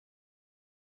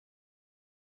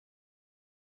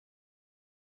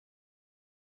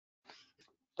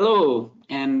Hello,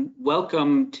 and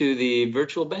welcome to the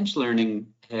virtual bench learning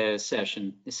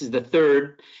session. This is the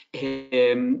third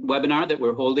webinar that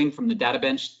we're holding from the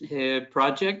DataBench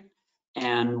project,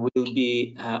 and we'll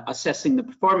be assessing the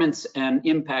performance and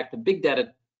impact of big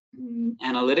data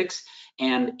analytics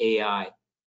and AI.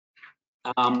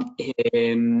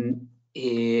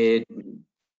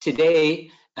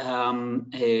 Today,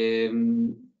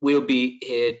 we'll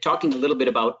be talking a little bit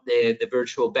about the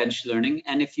virtual bench learning.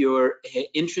 And if you're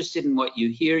interested in what you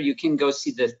hear, you can go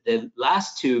see the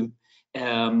last two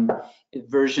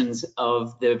versions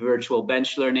of the virtual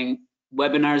bench learning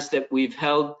webinars that we've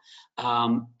held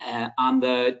on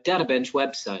the DataBench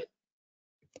website.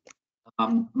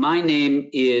 My name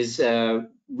is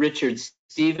Richard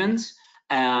Stevens,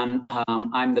 and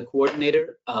I'm the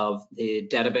coordinator of the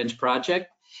DataBench project.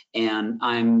 And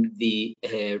I'm the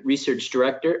research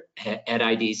director at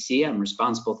IDC. I'm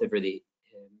responsible for the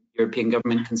European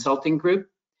Government Consulting Group.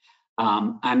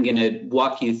 I'm going to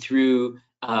walk you through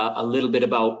a little bit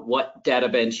about what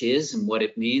DataBench is and what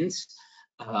it means.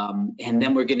 And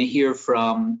then we're going to hear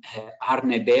from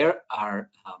Arne Behr, our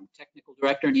technical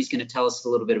director, and he's going to tell us a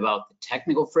little bit about the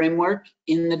technical framework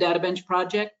in the DataBench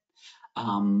project.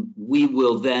 We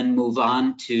will then move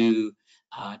on to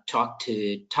talk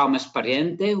to Thomas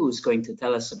Pariente, who's going to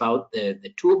tell us about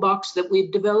the toolbox that we've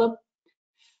developed.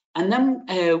 And then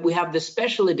we have the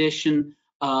special edition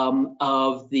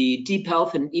of the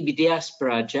DeepHealth and I-BiDaaS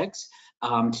projects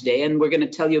today, and we're going to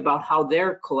tell you about how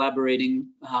they're collaborating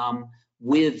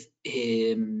with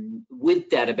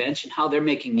DataBench and how they're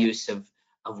making use of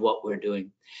what we're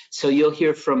doing. So you'll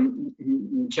hear from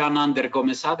Jan-Ander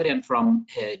Gomez-Adrian from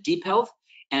DeepHealth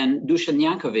and Dusan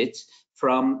Jankovic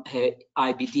from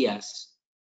I-BiDaaS.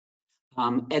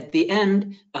 At the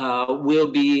end,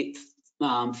 we'll be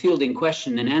fielding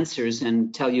question and answers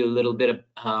and tell you a little bit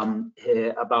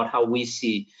about how we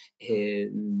see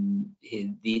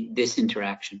this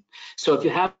interaction. So if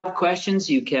you have questions,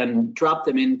 you can drop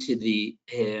them into the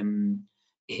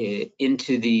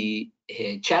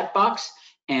chat box,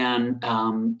 and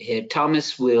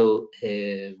Thomas will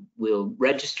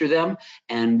register them,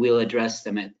 and we'll address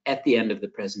them at the end of the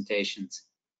presentations.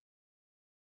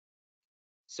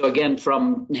 So again,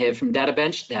 from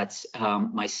DataBench, that's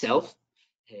myself,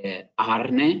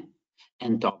 Arne,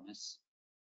 and Thomas.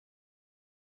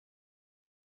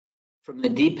 From the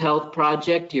DeepHealth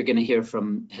project, you're going to hear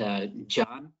from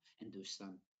John and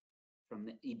Dusan from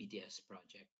the I-BiDaaS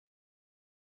project.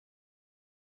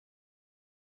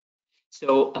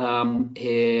 So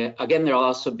again, there'll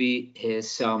also be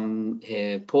some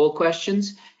poll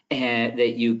questions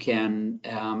that you can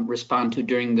respond to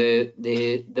during the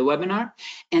webinar.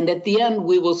 And at the end,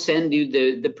 we will send you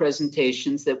the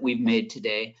presentations that we've made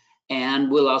today.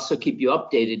 And we'll also keep you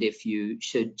updated if you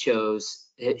should so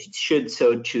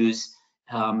choose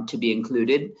to be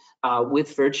included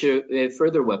with further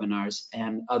webinars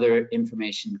and other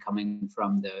information coming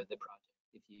from the project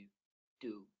if you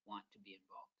do want to be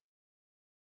involved.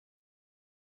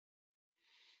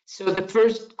 So the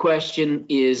first question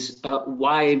is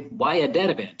why a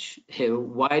DataBench?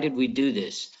 Why did we do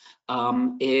this?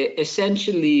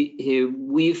 Essentially,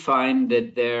 we find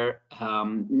that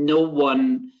no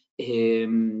one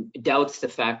doubts the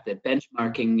fact that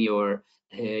benchmarking your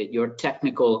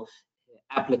technical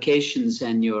applications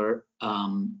and your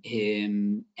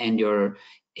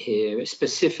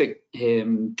specific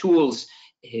tools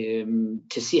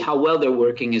to see how well they're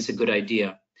working is a good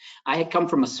idea. I had come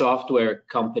from a software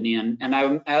company, and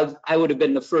I would have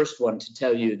been the first one to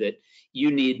tell you that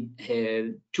you need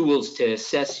tools to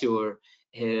assess your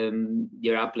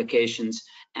applications.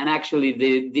 And actually,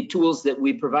 the tools that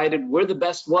we provided were the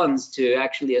best ones to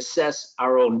actually assess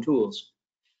our own tools.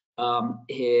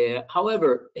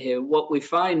 However, what we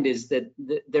find is that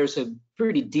there's a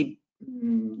pretty deep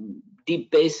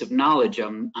base of knowledge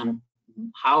on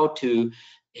how to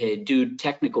do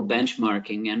technical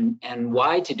benchmarking and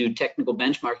why to do technical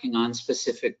benchmarking on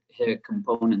specific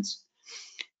components.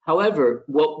 However,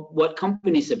 what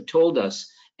companies have told us,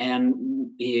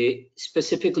 and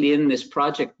specifically in this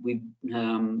project,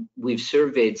 we've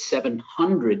surveyed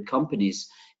 700 companies,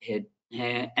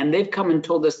 and they've come and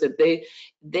told us that they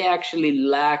actually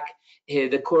lack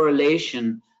the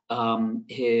correlation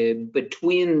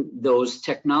between those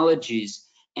technologies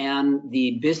and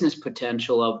the business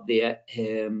potential of their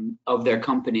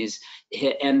companies,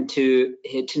 and to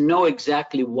know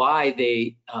exactly why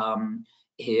they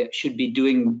should be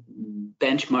doing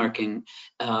benchmarking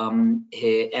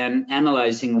and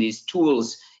analyzing these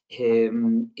tools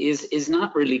is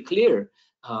not really clear.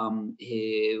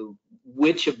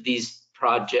 Which of these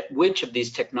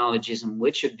technologies and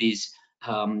which of these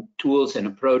tools and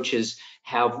approaches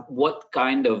have what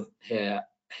kind of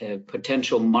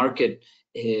potential market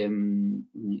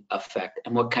effect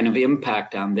and what kind of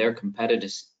impact on their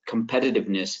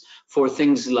competitiveness for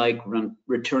things like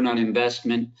return on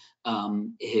investment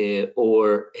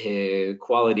or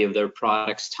quality of their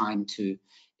products, time to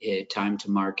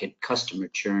market, customer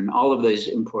churn, all of those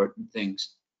important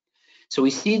things. So we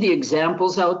see the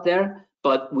examples out there,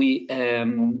 but we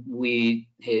don't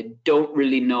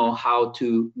really know how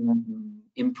to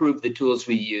improve the tools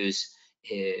we use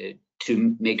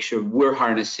to make sure we're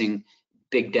harnessing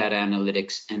big data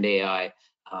analytics and AI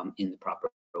in the proper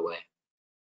way.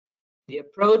 The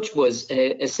approach was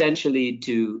essentially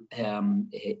to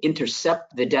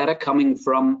intercept the data coming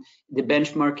from the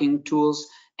benchmarking tools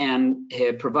and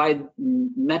provide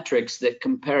metrics that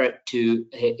compare it to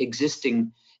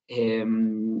existing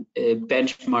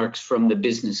benchmarks from the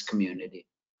business community.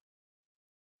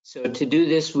 So to do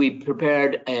this, we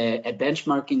prepared a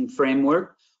benchmarking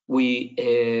framework. We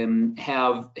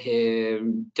have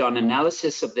done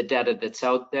analysis of the data that's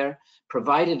out there,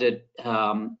 provided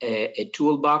a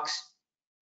toolbox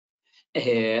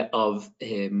of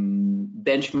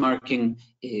benchmarking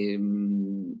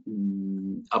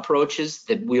approaches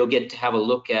that we'll get to have a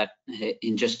look at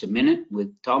in just a minute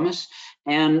with Thomas,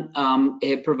 and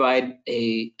provide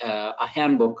a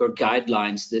handbook or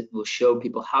guidelines that will show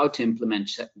people how to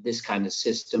implement this kind of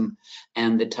system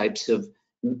and the types of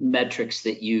metrics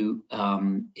that you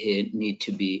need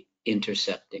to be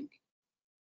intercepting.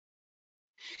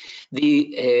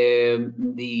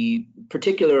 The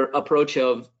particular approach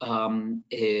of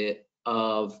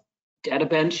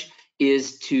DataBench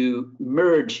is to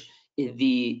merge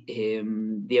the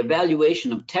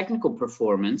evaluation of technical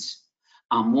performance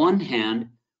on one hand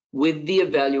with the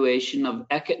evaluation of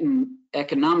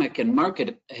economic and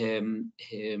market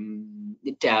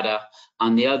data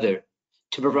on the other,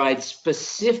 to provide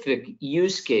specific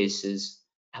use cases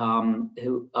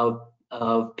of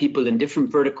people in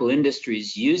different vertical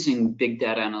industries using big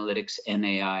data analytics and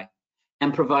AI,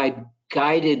 and provide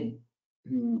guided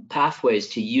pathways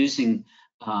to using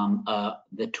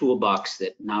the toolbox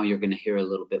that now you're going to hear a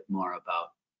little bit more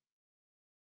about.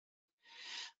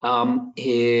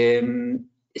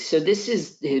 So this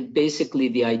is basically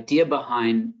the idea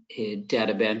behind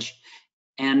DataBench.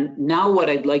 And now what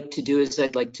I'd like to do is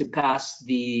I'd like to pass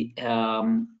the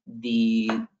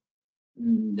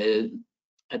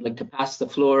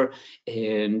floor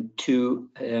to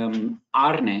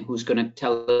Arne, who's going to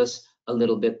tell us a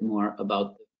little bit more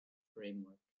about the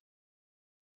framework.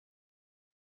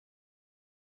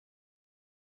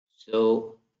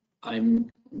 So I'm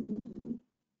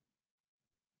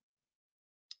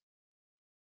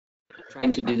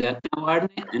trying to do that now, Arne,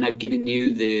 and I've given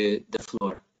you the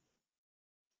floor.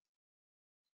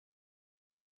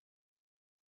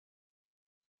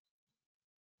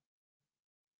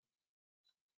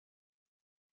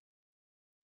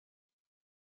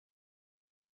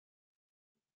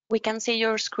 We can see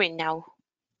your screen now.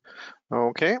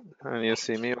 Okay, and you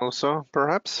see me also,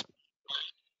 perhaps?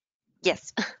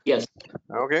 Yes. Yes.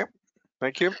 Okay,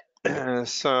 thank you. My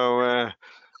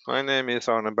name is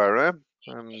Arne Barre.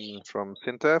 I'm from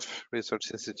SINTEF,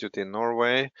 Research Institute in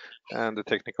Norway, and the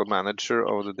technical manager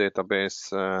of the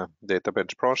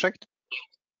DataBench project.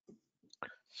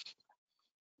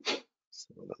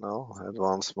 So now I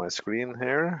advance my screen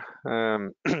here.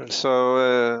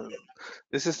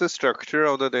 This is the structure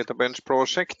of the DataBench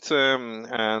project,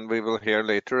 and we will hear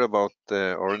later about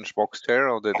the orange box here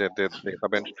of the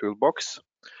DataBench toolbox.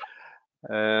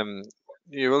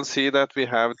 You will see that we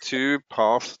have two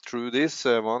paths through this.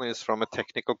 One is from a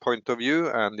technical point of view,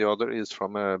 and the other is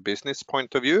from a business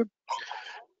point of view.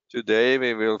 Today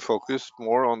we will focus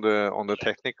more on the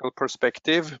technical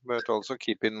perspective, but also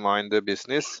keep in mind the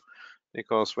business,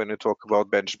 because when you talk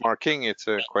about benchmarking, it's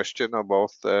a question of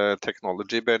both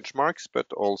technology benchmarks, but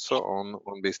also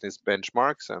on business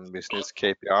benchmarks and business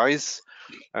KPIs,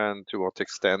 and to what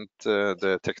extent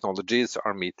the technologies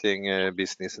are meeting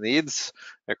business needs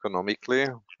economically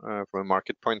from a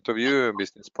market point of view, a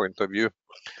business point of view.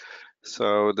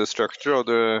 So the structure of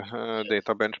the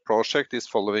DataBench project is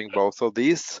following both of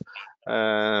these.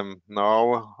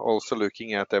 Now also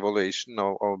looking at evaluation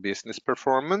of business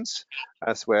performance,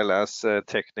 as well as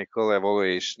technical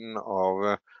evaluation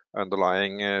of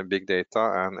underlying big data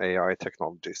and AI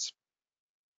technologies.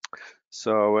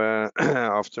 So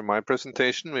after my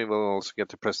presentation, we will also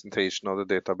get a presentation of the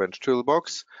DataBench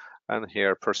toolbox and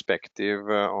hear perspective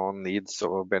on needs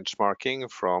of benchmarking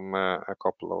from a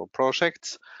couple of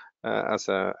projects as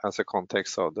a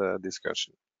context of the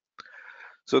discussion.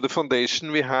 So the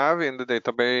foundation we have in the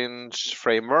DataBench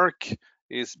framework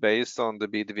is based on the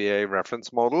BDVA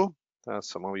reference model that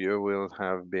some of you will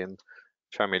have been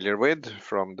familiar with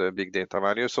from the Big Data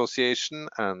Value Association,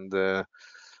 and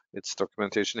its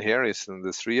documentation here is in the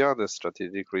SRIA, the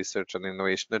Strategic Research and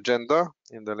Innovation Agenda,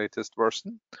 in the latest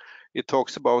version. It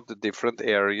talks about the different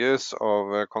areas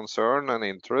of concern and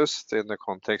interest in the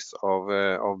context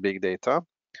of big data.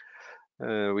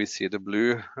 We see the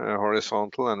blue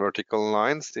horizontal and vertical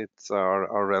lines. It's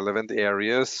our relevant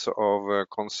areas of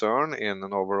concern in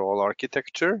an overall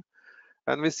architecture.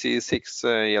 And we see 6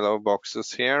 yellow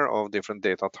boxes here of different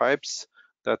data types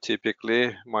that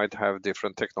typically might have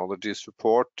different technology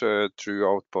support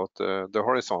throughout both the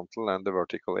horizontal and the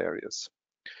vertical areas.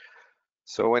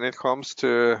 So when it comes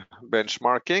to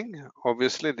benchmarking,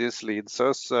 obviously this leads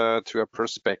us to a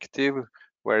perspective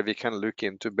where we can look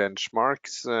into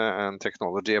benchmarks and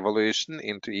technology evaluation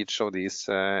into each of these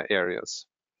areas.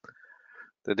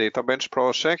 The DataBench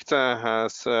project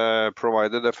has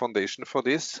provided a foundation for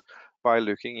this by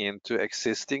looking into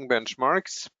existing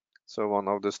benchmarks. So one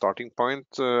of the starting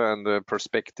points and the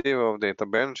perspective of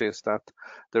DataBench is that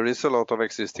there is a lot of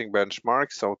existing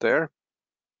benchmarks out there.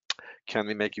 Can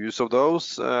we make use of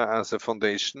those as a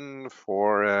foundation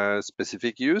for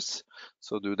specific use?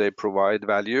 So do they provide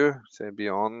value, say,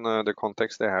 beyond the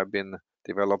context they have been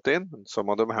developed in? And some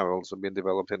of them have also been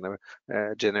developed in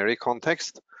a generic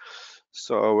context.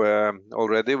 So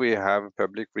already we have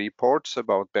public reports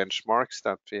about benchmarks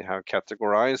that we have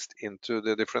categorized into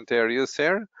the different areas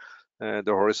here, the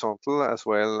horizontal as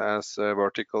well as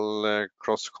vertical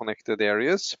cross-connected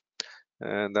areas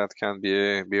that can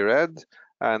be read.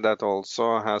 And that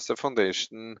also has a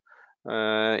foundation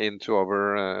into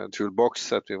our toolbox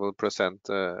that we will present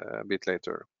a bit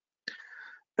later.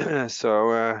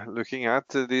 So looking at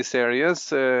these areas,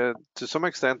 to some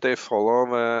extent they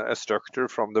follow a structure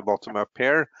from the bottom up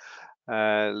here,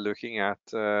 looking at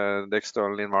the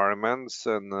external environments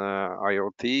and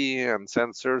IoT and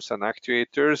sensors and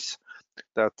actuators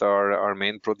that are our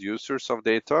main producers of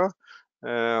data.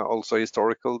 Also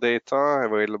historical data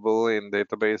available in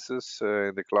databases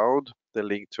in the cloud, the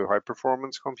link to high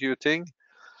performance computing,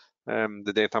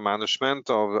 the data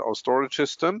management of storage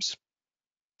systems.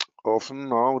 Often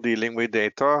now dealing with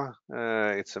data,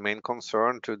 it's a main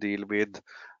concern to deal with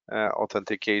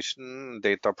authentication,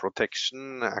 data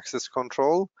protection, access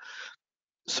control,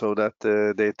 so that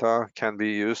the data can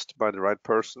be used by the right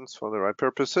persons for the right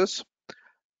purposes.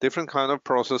 Different kind of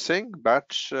processing,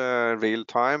 batch,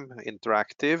 real-time,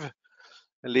 interactive,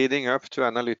 leading up to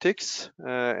analytics. And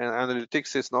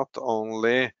analytics is not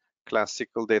only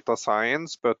classical data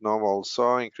science, but now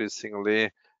also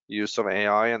increasingly use of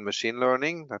AI and machine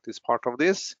learning that is part of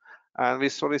this, and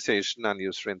visualization and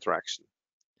user interaction.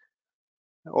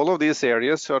 All of these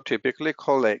areas are typically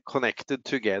connected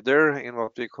together in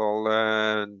what we call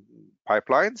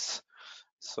pipelines.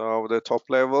 So the top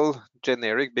level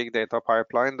generic big data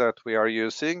pipeline that we are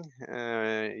using,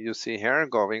 you see here,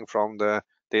 going from the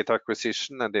data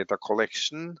acquisition and data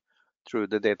collection through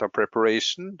the data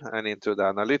preparation and into the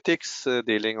analytics,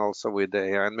 dealing also with the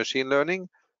AI and machine learning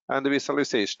and the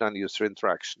visualization and user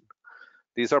interaction.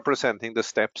 These are presenting the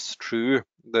steps through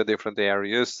the different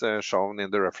areas shown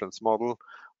in the reference model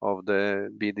of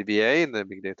the BDVA, the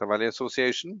Big Data Value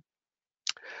Association.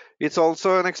 It's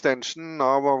also an extension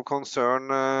now of concern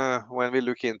when we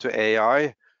look into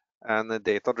AI and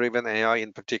data-driven AI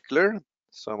in particular.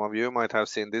 Some of you might have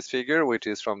seen this figure, which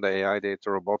is from the AI Data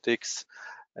Robotics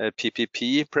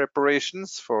PPP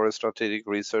preparations for a strategic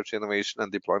research, innovation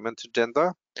and deployment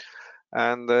agenda.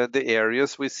 And the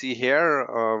areas we see here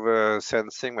of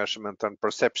sensing, measurement and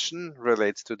perception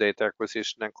relates to data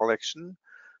acquisition and collection.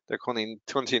 The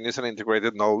continuous and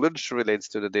integrated knowledge relates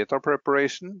to the data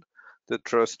preparation. The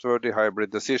trustworthy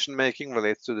hybrid decision making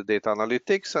relates to the data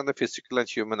analytics, and the physical and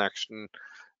human action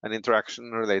and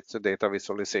interaction relates to data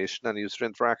visualization and user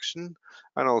interaction.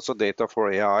 And also data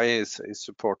for AI is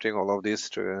supporting all of this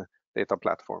through data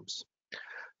platforms.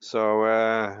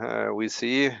 So we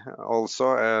see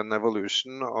also an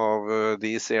evolution of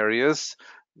these areas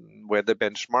where the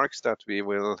benchmarks that we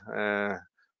will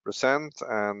present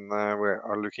and we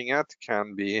are looking at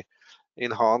can be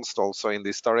enhanced also in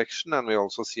this direction, and we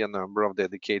also see a number of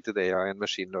dedicated AI and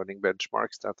machine learning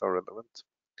benchmarks that are relevant.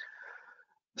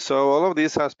 So all of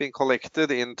this has been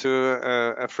collected into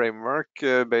a framework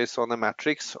based on a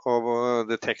matrix of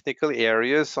the technical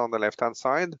areas on the left-hand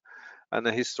side and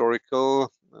a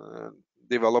historical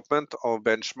development of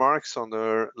benchmarks on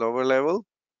the lower level.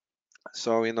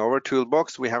 So in our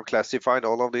toolbox, we have classified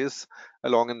all of this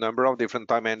along a number of different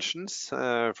dimensions,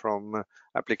 from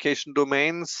application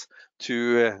domains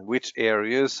to which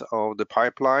areas of the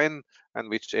pipeline and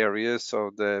which areas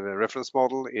of the reference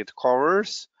model it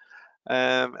covers.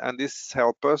 And this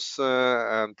helps us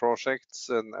and projects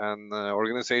and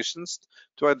organizations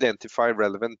to identify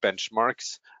relevant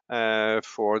benchmarks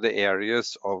for the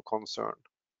areas of concern.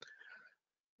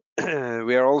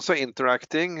 We are also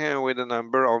interacting with a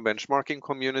number of benchmarking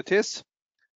communities,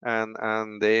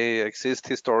 and they exist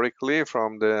historically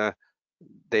from the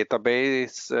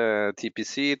database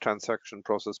TPC, Transaction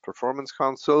Process Performance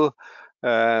Council,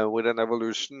 with an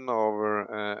evolution over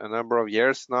a number of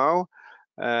years now.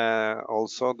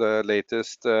 Also, the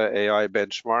latest AI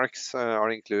benchmarks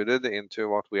are included into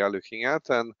what we are looking at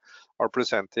and are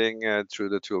presenting through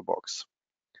the toolbox.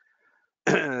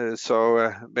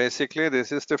 So basically,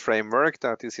 this is the framework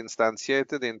that is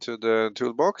instantiated into the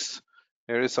toolbox.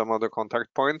 Here is some other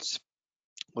contact points.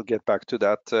 We'll get back to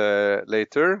that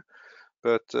later.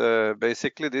 But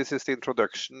basically, this is the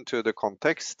introduction to the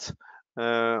context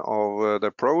of the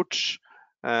approach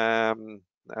and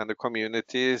the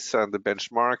communities and the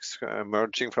benchmarks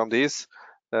emerging from these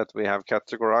that we have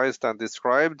categorized and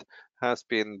described has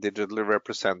been digitally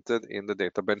represented in the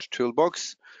DataBench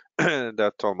toolbox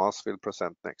that Thomas will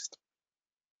present next.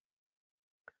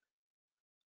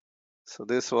 So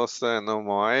this was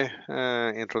my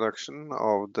introduction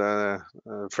of the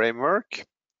framework.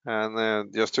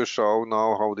 And just to show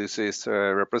now how this is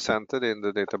represented in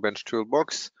the DataBench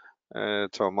toolbox,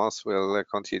 Thomas will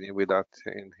continue with that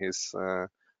in his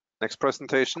next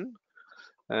presentation.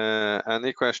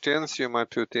 Any questions you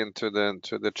might put into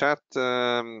the chat,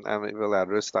 and we will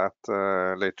address that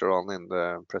later on in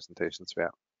the presentations we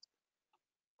have.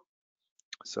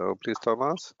 So please,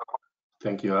 Thomas.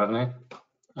 Thank you, Arne.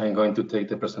 I'm going to take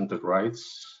the presenter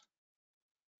rights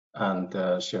and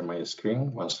share my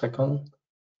screen. 1 second.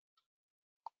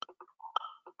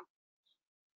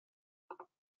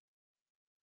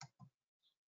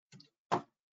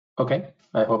 Okay,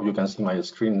 I hope you can see my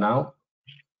screen now.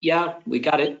 Yeah, we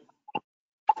got it.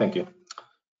 Thank you.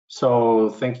 So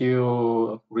thank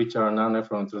you, Richard and Arne,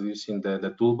 for introducing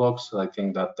the toolbox. I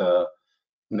think that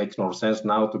makes more sense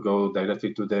now to go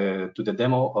directly to the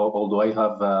demo, although I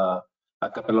have a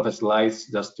couple of slides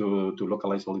just to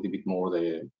localize a little bit more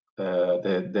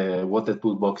what the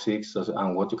toolbox is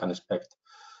and what you can expect.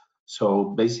 So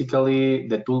basically,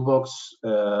 the toolbox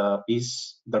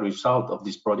is the result of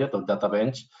this project of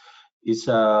DataBench.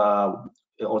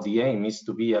 Or the aim is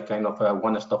to be a kind of a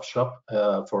one-stop shop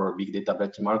for big data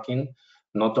benchmarking,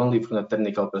 not only from a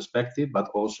technical perspective, but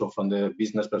also from the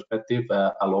business perspective,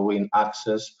 allowing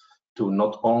access to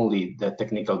not only the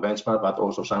technical benchmark, but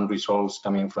also some results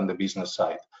coming from the business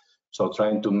side. So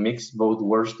trying to mix both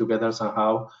worlds together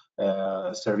somehow,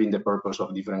 serving the purpose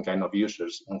of different kind of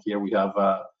users. And here we have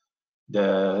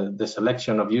the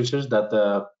selection of users that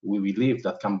we believe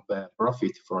that can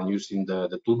profit from using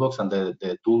the toolbox and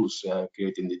the tools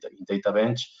created in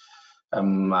DataBench.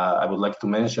 I would like to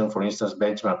mention, for instance,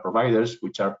 benchmark providers,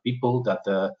 which are people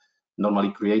that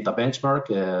normally create a benchmark,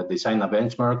 design a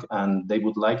benchmark, and they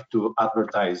would like to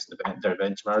advertise their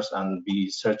benchmarks and be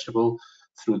searchable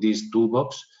through this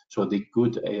toolbox. So they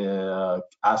could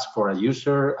ask for a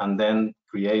user and then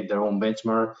create their own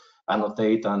benchmark,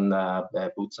 annotate and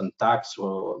put some tags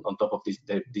on top of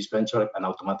this benchmark, and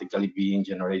automatically being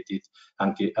generated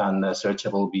and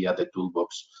searchable via the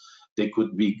toolbox. They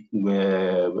could be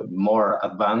more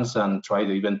advanced and try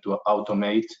even to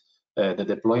automate the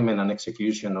deployment and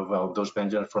execution of those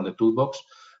benchmarks from the toolbox,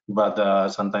 but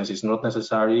sometimes it's not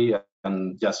necessary,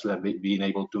 and just being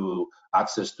able to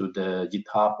access to the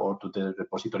GitHub or to the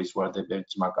repositories where the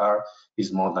benchmark are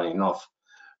is more than enough.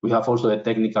 We have also the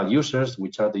technical users,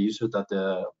 which are the users that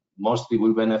mostly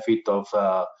will benefit of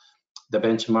the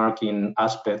benchmarking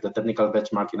aspect, the technical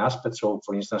benchmarking aspect. So,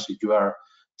 for instance, if you are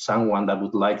someone that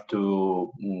would like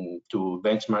to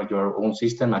benchmark your own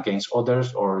system against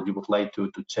others, or you would like to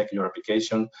check your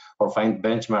application or find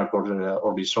benchmark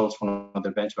or results from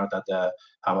other benchmark that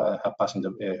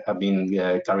have been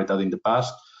carried out in the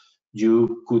past,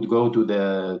 you could go to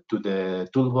the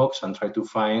toolbox and try to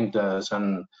find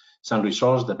some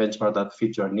results, the benchmark that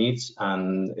fit your needs,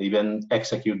 and even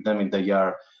execute them if they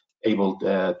are able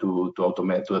to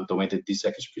automate this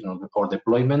execution or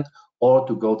deployment, or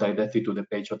to go directly to the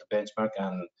page of the benchmark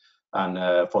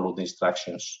and follow the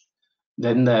instructions.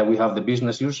 Then we have the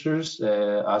business users,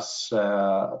 as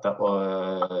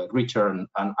Richard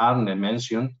and Arne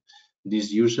mentioned.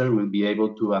 This user will be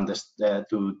able to understand,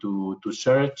 to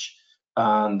search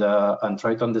and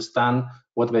try to understand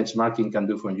what benchmarking can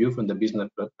do for you from the business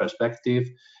perspective,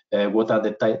 what are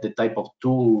the type of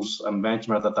tools and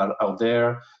benchmarks that are out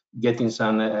there, getting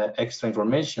some extra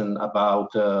information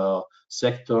about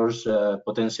sectors,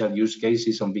 potential use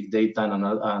cases on big data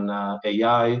and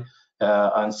AI,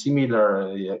 and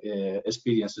similar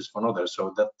experiences from others.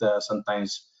 So that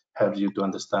sometimes helps you to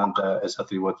understand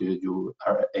exactly what you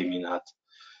are aiming at.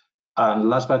 And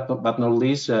last but not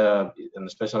least, and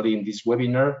especially in this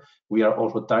webinar, we are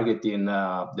also targeting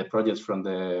the projects from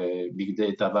the Big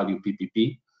Data Value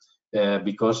PPP,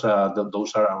 because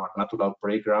those are our natural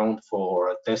playground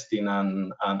for testing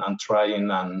and trying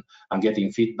and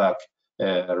getting feedback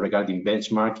regarding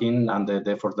benchmarking and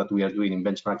the effort that we are doing in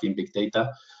benchmarking big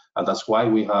data. And that's why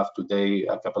we have today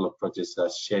a couple of projects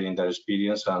sharing their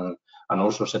experience and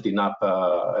also setting up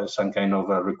some kind of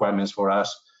requirements for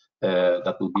us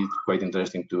that will be quite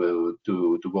interesting to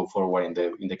go forward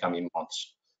in the coming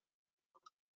months.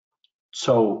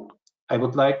 So I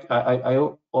would like, I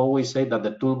always say that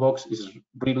the toolbox is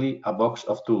really a box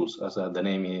of tools, as the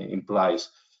name implies.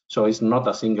 So it's not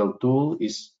a single tool,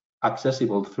 it's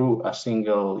accessible through a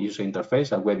single user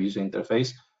interface, a web user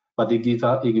interface, but it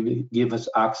gives us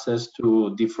access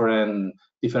to different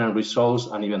results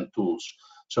and even tools.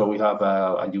 So we have,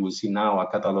 and you will see now, a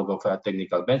catalog of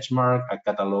technical benchmark, a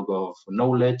catalog of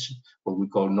knowledge, what we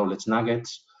call knowledge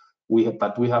nuggets.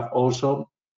 But we have also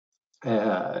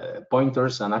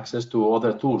pointers and access to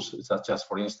other tools, such as,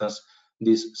 for instance,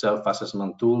 this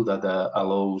self-assessment tool that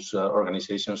allows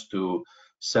organizations to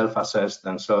self-assess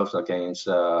themselves against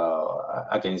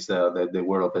the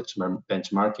world of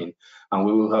benchmarking. And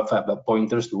we will have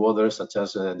pointers to others, such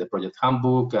as the project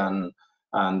handbook and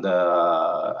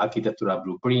architectural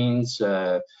blueprints,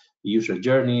 user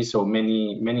journeys, so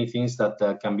many things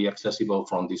that can be accessible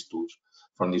from these tools,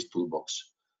 from this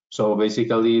toolbox. So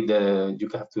basically, you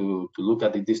have to look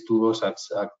at this toolbox as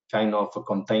a kind of a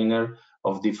container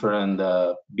of different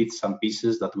bits and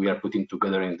pieces that we are putting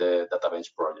together in the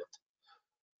DataBench project.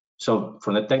 So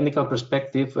from the technical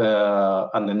perspective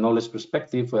and the knowledge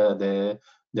perspective,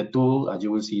 the tool, as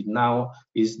you will see it now,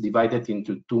 is divided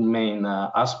into two main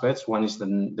aspects. One is the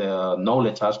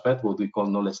knowledge aspect, what we call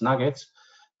knowledge nuggets,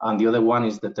 and the other one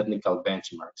is the technical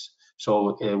benchmarks.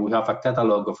 So we have a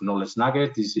catalog of knowledge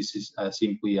nuggets. This is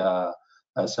simply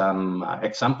some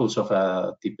examples of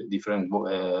different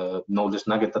knowledge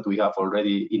nuggets that we have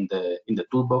already in the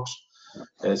toolbox,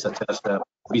 such as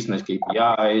business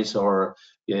KPIs or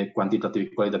quantitative,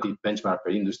 qualitative benchmark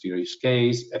per industry use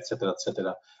case, etc.,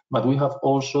 etc. But we have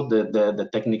also the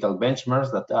technical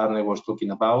benchmarks that Arne was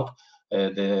talking about,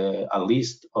 a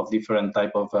list of different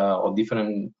type of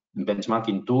different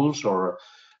benchmarking tools or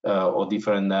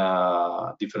different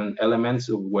elements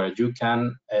where you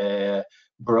can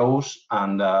browse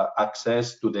and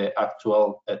access to the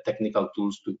actual technical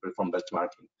tools to perform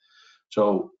benchmarking.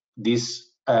 So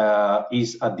this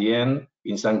is at the end,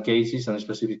 in some cases and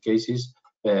specific cases,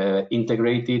 has been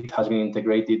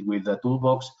integrated with the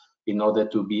toolbox in order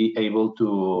to be able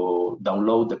to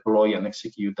download, deploy, and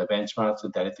execute the benchmarks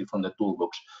directly from the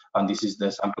toolbox. And this is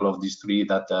the sample of these three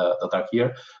that are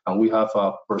here. And we have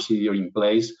a procedure in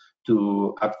place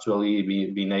to actually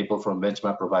be enabled from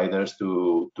benchmark providers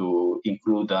to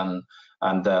include and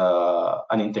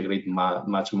integrate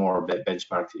much more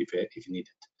benchmarks if needed.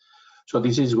 So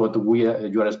this is what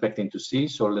you are expecting to see.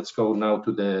 So let's go now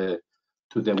to the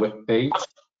web page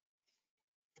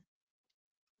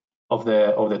of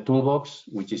the toolbox,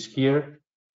 which is here.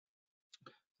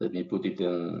 Let me put it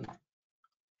in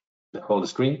the whole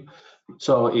screen.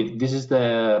 So this is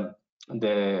the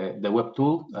web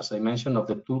tool, as I mentioned, of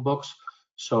the toolbox.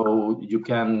 So you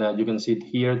can see it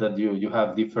here that you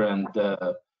have different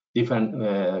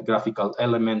graphical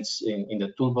elements in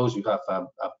the toolbox. You have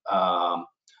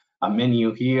a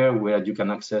menu here where you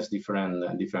can access different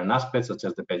aspects, such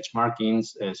as the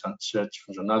benchmarkings, some search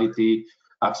functionality,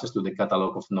 access to the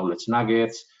catalog of knowledge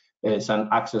nuggets, some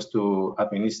access to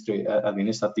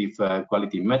administrative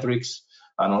quality metrics,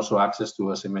 and also access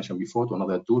to, as I mentioned before, to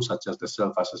another tool such as the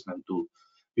self-assessment tool.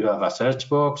 You have a search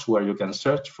box where you can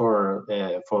search for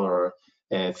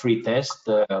free tests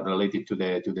related to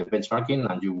the benchmarking,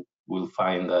 and you will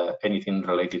find anything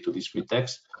related to this free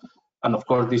text. And of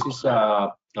course, this is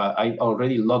I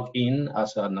already logged in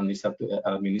as an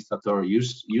administrator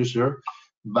user.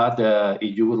 But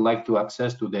if you would like to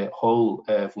access to the whole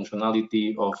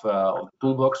functionality of the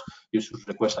toolbox, you should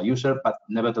request a user. But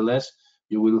nevertheless,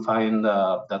 you will find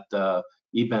that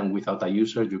even without a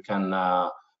user, you can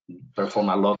perform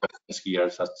a lot of things here,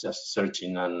 such as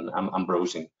searching and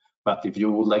browsing. But if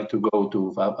you would like to go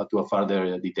to a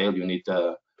further detail, you need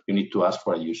to ask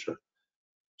for a user.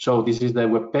 So this is the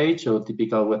web page, so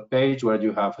typical web page where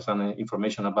you have some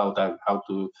information about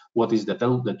what is the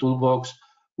toolbox.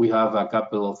 We have a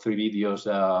couple of 3 videos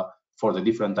for the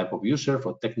different type of user,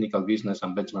 for technical, business,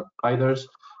 and benchmark providers.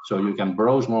 So you can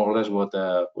browse more or less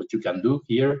what you can do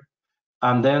here.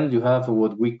 And then you have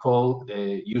what we call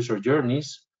user journeys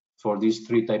for these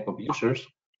 3 type of users,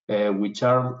 which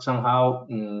are somehow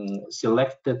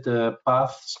selected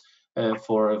paths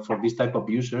for this type of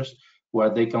users, where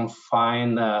they can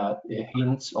find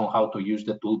hints on how to use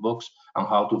the toolbox and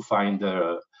how to find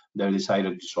their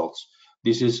desired results.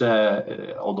 This is,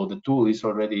 although the tool is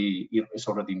already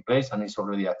in place and is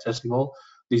already accessible,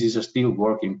 this is a still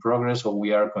work in progress. So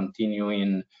we are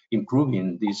continuing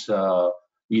improving these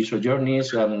user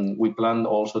journeys, and we plan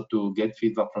also to get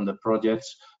feedback from the projects,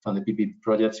 from the PPP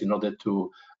projects, in order to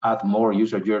add more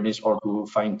user journeys or to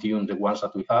fine-tune the ones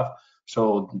that we have.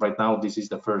 So right now this is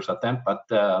the first attempt, but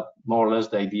more or less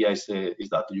the idea is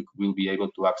that you will be able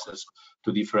to access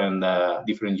to different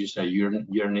user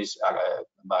journeys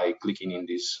by clicking in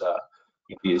these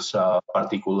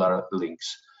particular links.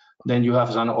 Then you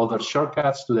have some other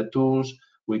shortcuts to the tools.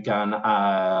 We can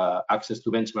access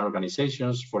to benchmark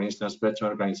organizations. For instance,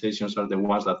 benchmark organizations are the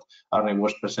ones that Arne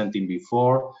was presenting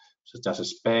before, such as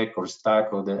SPEC or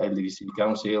STAC or the LDVC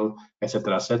Council,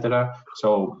 etc., etc.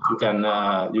 So you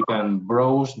can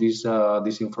browse this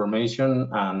information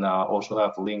and also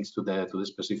have links to the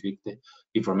specific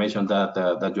information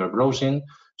that you're browsing.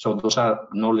 So those are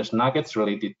knowledge nuggets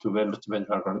related to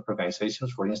benchmark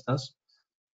organizations, for instance.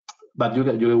 But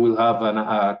you will have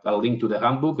a link to the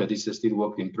handbook that is still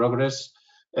work in progress.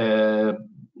 You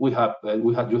have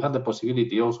the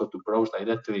possibility also to browse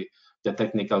directly the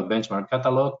technical benchmark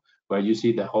catalog, where you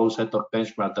see the whole set of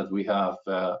benchmarks that we have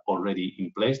already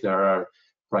in place. There are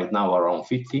right now around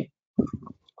 50,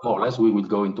 more or less. We will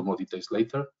go into more details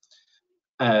later.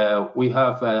 We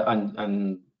have,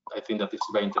 and I think that it's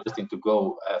very interesting to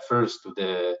go first to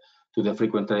the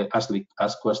frequently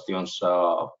asked questions,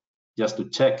 just to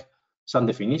check some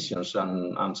definitions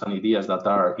and some ideas that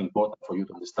are important for you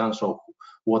to understand. So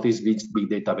what is big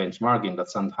data benchmarking? That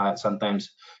sometimes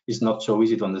is not so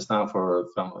easy to understand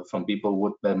from people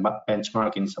what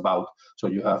benchmarking is about. So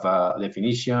you have a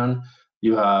definition,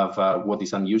 you have what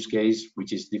is a use case,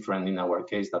 which is different in our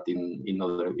case that in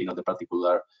other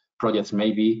particular projects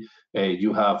maybe.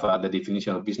 You have the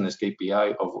definition of business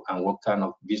KPI and what kind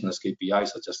of business KPI,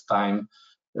 such as time,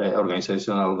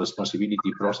 organizational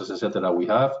responsibility, process, etc. we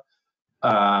have.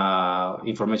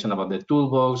 Information about the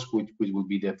toolbox, which will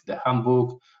be the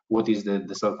handbook, what is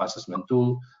the self-assessment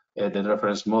tool, the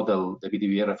reference model, the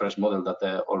BDV reference model that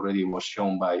already was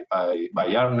shown by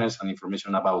Arnes, and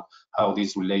information about how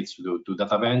this relates to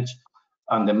DataBench,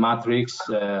 and the matrix,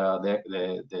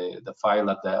 the file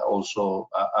that also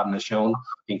Arnes shown,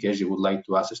 in case you would like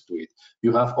to access to it.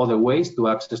 You have other ways to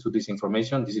access to this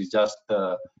information. This is just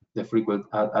the frequent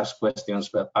asked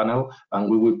questions panel, and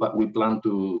we plan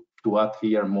to add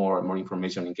here more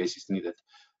information in case it's needed.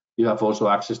 You have also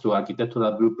access to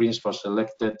architectural blueprints for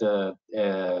selected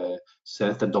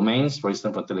domains, for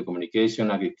instance, for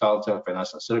telecommunication, agriculture,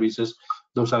 financial services.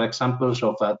 Those are examples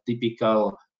of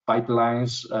typical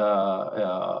pipelines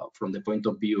from the point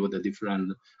of view of the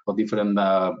different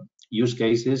use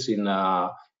cases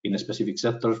in specific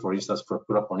sectors, for instance, for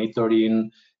crop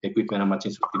monitoring, equipment and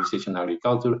machines optimization,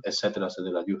 agriculture, etc.,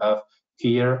 etc. You have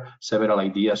here several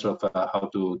ideas of how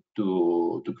to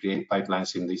create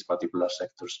pipelines in these particular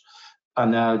sectors.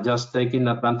 And just taking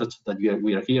advantage that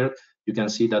we are here, you can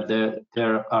see that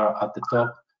there are at the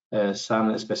top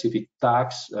some specific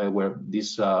tags where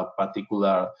this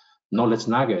particular knowledge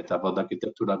nugget about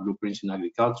architectural blueprints in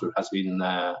agriculture has been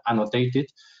annotated.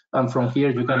 And from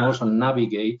here, you can also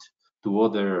navigate to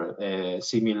other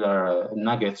similar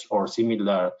nuggets or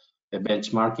similar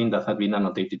benchmarking that have been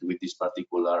annotated with this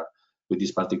particular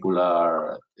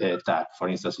tag. For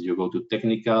instance, if you go to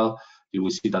technical, you will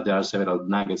see that there are several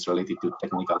nuggets related to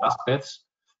technical aspects,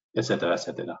 etc.,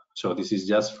 etc. So this is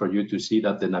just for you to see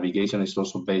that the navigation is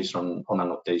also based on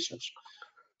annotations.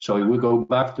 So if we go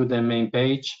back to the main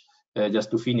page, just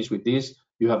to finish with this,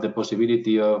 you have the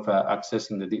possibility of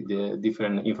accessing the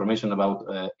different information about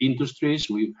industries.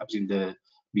 We have seen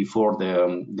before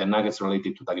the nuggets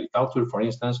related to agriculture, for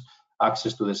instance,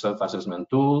 access to the self-assessment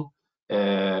tool,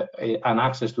 and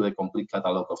access to the complete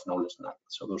catalog of knowledge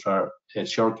nuggets. So those are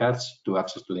shortcuts to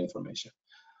access to the information.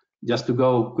 Just to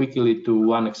go quickly to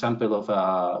one example of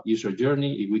a user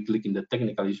journey, if we click in the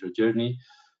technical user journey,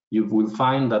 you will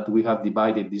find that we have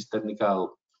divided these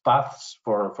technical paths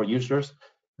for users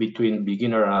between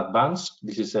beginner and advanced.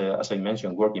 This is, as I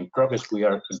mentioned, work in progress. We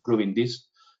are improving this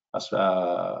as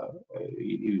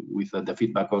with the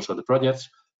feedback also of the projects.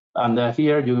 And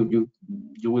here you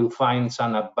will find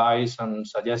some advice and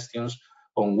suggestions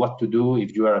on what to do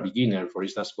if you are a beginner, for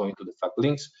instance, going to the fact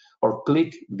links, or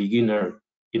click beginner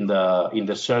in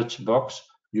the search box.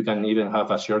 You can even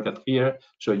have a shortcut here.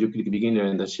 So you click beginner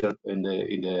in the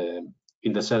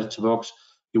search box.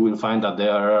 You will find that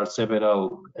there are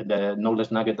several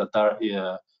knowledge nuggets that are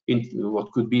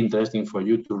what could be interesting for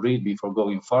you to read before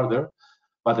going further.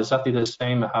 But exactly the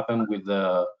same happened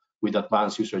with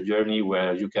advanced user journey,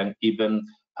 where you can even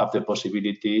have the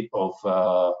possibility of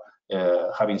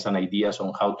having some ideas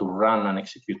on how to run and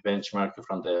execute benchmark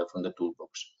from the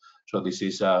toolbox. So this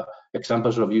is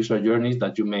examples of user journeys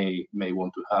that you may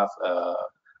want to have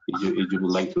if you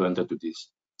would like to enter to this.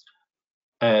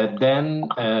 Then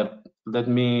let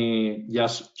me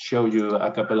just show you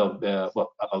a couple of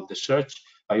about the search.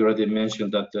 I already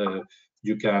mentioned that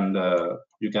you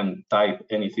can type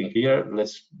anything here.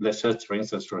 Let's search, for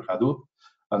instance, for Hadoop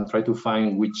and try to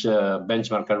find which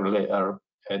benchmark are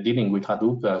dealing with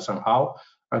Hadoop somehow.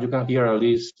 And you can hear a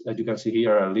list. You can see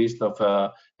here a list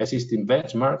of existing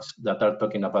benchmarks that are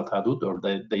talking about Hadoop, or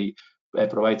they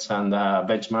provide some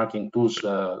benchmarking tools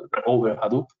over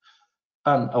Hadoop,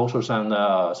 and also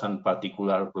some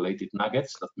particular related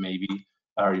nuggets that maybe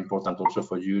are important also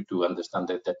for you to understand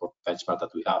the type of benchmark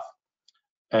that we have.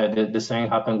 The same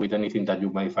happened with anything that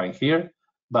you may find here,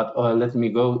 but let me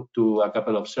go to a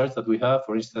couple of search that we have.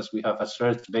 For instance, we have a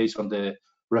search based on the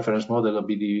reference model of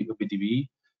BDV.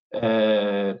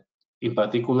 In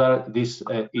particular, this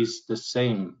is the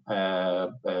same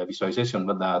visualization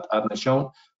that I've shown,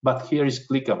 but here is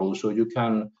clickable. So you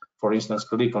can, for instance,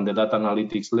 click on the data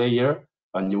analytics layer,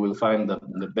 and you will find the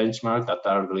benchmarks that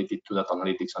are related to data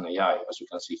analytics and AI, as you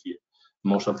can see here.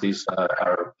 Most of these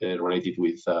are related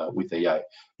with AI.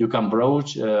 You can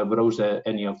browse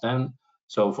any of them.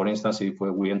 So, for instance, if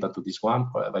we enter to this one,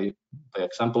 by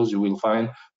examples, you will find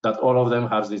that all of them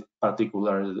have this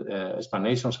particular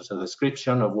explanation, such as a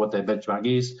description of what the benchmark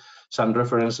is, some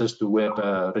references to web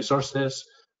resources,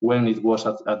 when it was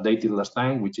updated last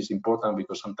time, which is important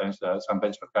because sometimes some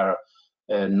benchmarks are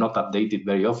not updated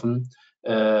very often.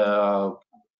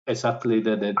 Exactly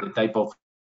the type of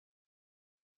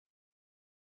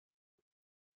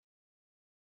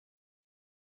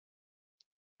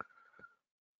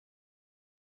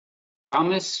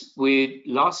Thomas, we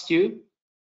lost you.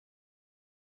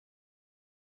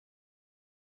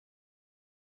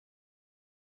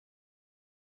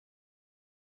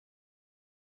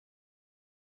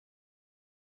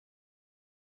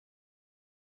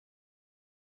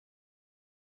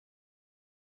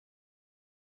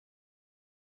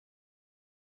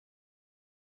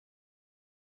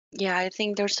 Yeah, I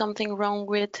think there's something wrong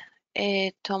with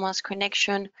Thomas'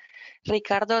 connection.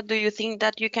 Ricardo, do you think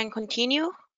that you can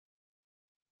continue?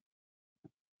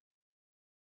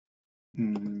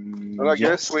 Well, I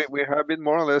Yes. guess we have been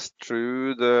more or less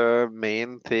through the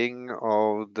main thing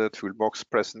of the toolbox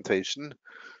presentation.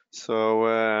 So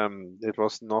it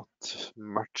was not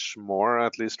much more,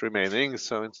 at least remaining.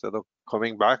 So instead of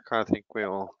coming back, I think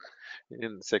we'll,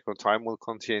 in the second time, we'll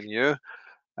continue.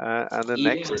 And the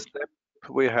next step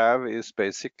we have is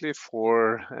basically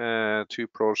for two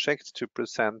projects to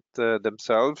present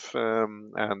themselves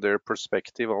and their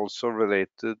perspective also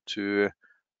related to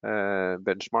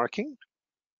benchmarking.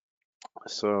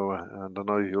 So I don't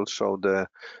know if you'll show the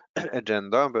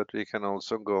agenda, but we can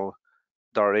also go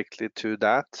directly to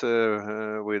that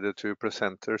with the two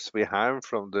presenters we have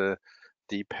from the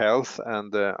DeepHealth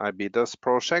and the I-BiDaaS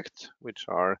project, which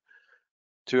are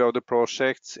two of the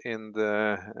projects in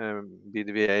the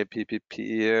BDV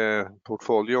PPP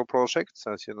portfolio projects.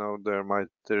 As you know,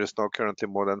 there is now currently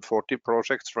more than 40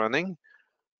 projects running.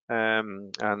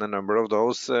 And a number of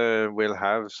those will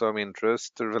have some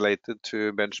interest related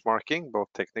to benchmarking, both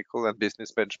technical and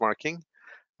business benchmarking.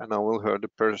 And I will hear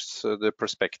the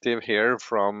perspective here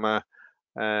from the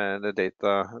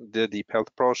DeepHealth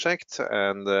project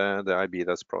and the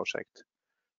I-BiDaaS project.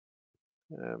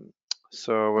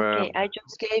 Okay, I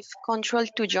just gave control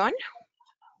to John.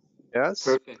 Yes.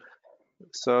 Perfect.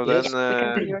 So Yes.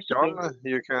 then, John,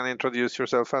 you can introduce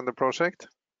yourself and the project.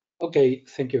 Okay,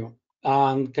 thank you.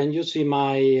 Can you see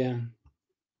my?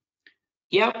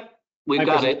 Yep, we my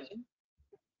got it.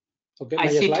 Okay, I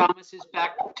see slide? Thomas is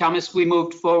back. Thomas, we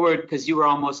moved forward because you were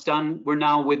almost done. We're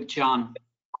now with John.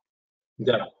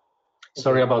 Yeah,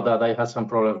 sorry about that. I had some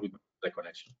problems with the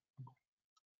connection.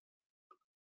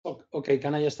 Okay,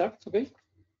 can I start? Okay.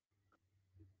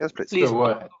 Yes, please. Please go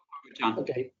ahead. John.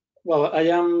 Okay. Well, I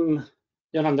am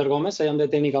John Ander Gomez. I am the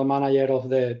technical manager of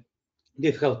the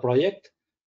DeepHealth project,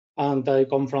 and I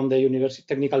come from the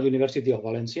Technical University of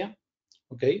Valencia.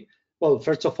 Okay. Well,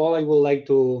 first of all, I would like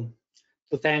to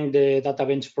thank the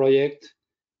DataBench project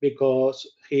because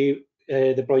he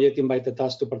the project invited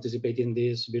us to participate in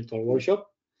this virtual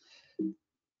workshop.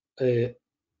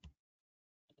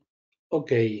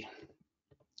 Okay.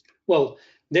 Well,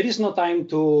 there is no time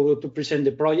to present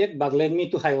the project, but let me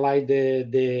to highlight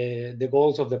the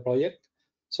goals of the project.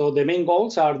 So the main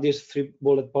goals are these 3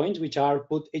 bullet points, which are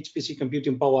put HPC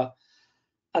computing power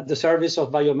at the service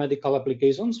of biomedical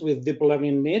applications with deep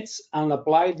learning needs and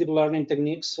apply deep learning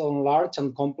techniques on large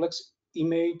and complex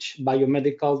image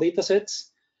biomedical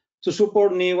datasets to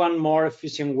support new and more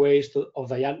efficient ways of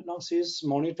diagnosis,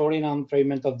 monitoring, and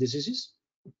treatment of diseases.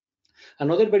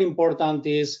 Another very important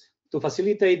is to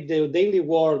facilitate the daily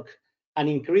work and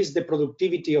increase the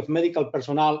productivity of medical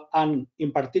personnel and,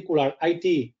 in particular,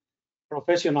 IT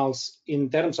professionals in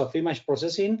terms of image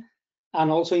processing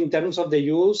and also in terms of the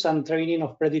use and training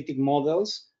of predictive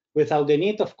models without the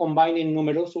need of combining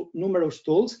numerous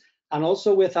tools and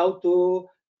also without to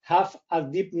have a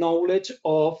deep knowledge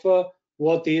of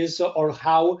what is or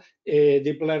how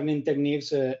deep learning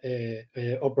techniques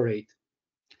operate.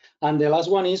 And the last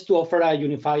one is to offer a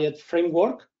unified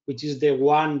framework, which is the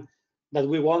one that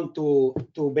we want to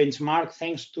benchmark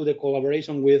thanks to the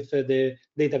collaboration with the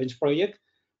DataBench project.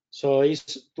 So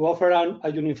it's to offer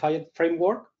a unified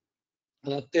framework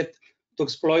adapted to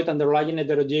exploit underlying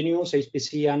heterogeneous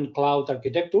HPC and cloud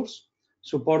architectures,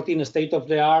 supporting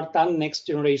state-of-the-art and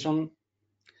next-generation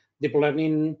deep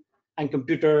learning and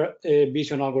computer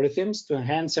vision algorithms to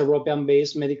enhance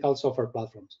European-based medical software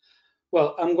platforms.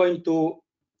 Well, I'm going to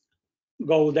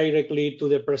go directly to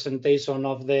the presentation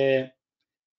of the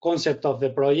concept of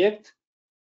the project.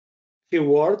 Few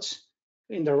words.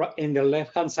 In the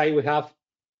left-hand side, we have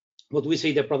what we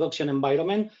say the production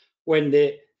environment when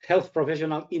the health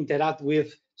professional interact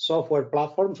with software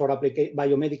platforms or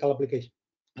biomedical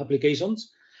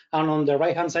applications. And on the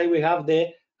right-hand side, we have the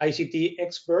ICT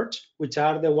experts, which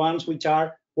are the ones which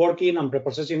are working on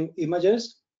preprocessing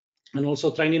images and also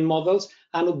training models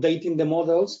and updating the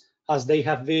models as they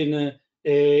have been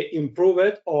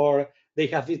improved or they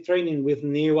have been training with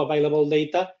new available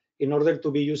data in order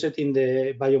to be used in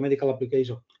the biomedical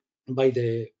application by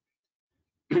the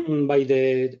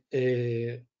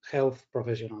health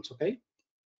professionals. Okay.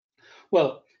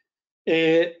 Well,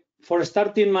 for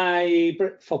starting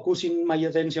focusing my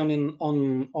attention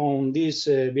on this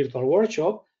virtual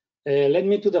workshop, let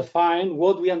me to define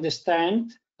what we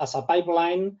understand as a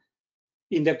pipeline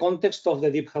in the context of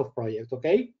the DeepHealth project.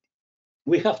 Okay.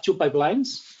 We have 2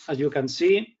 pipelines, as you can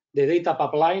see, the data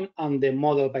pipeline and the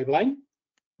model pipeline.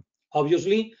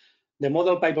 Obviously, the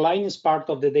model pipeline is part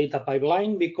of the data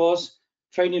pipeline because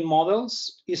training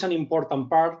models is an important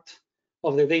part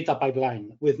of the data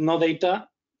pipeline. With no data,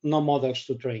 no models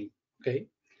to train, okay?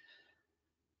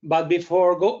 But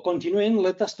before continuing,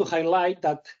 let us to highlight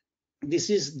that this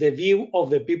is the view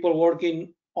of the people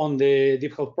working on the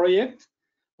DeepHealth project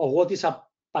of what is a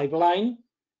pipeline,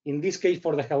 in this case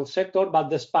for the health sector, but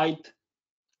despite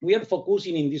we are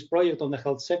focusing in this project on the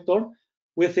health sector,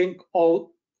 we think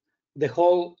the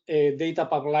whole data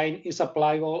pipeline is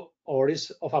applicable or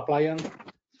is of appliance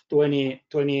to any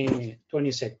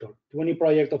sector, to any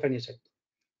project of any sector,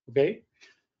 okay?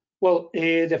 Well,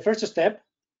 the first step,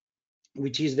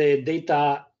 which is the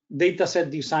dataset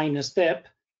design step,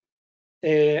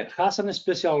 has a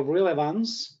special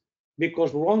relevance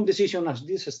because wrong decision at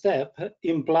this step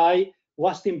imply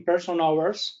wasting person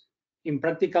hours in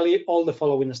practically all the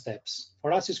following steps.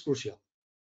 For us, it's crucial.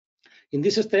 In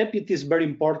this step, it is very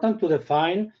important to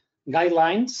define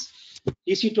guidelines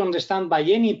easy to understand by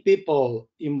any people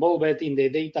involved in the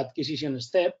data acquisition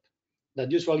step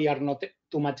that usually are not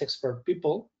too much expert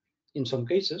people in some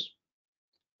cases,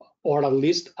 or at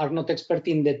least are not expert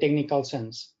in the technical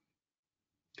sense.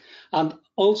 And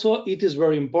also, it is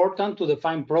very important to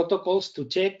define protocols to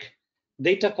check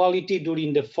data quality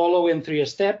during the following 3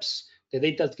 steps, the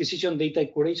data acquisition, data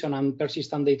curation, and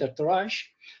persistent data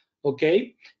storage,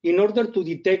 okay, in order to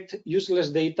detect useless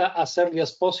data as early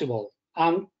as possible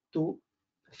and to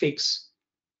fix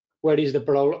where is the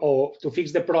problem, or to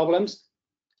fix the problems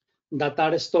that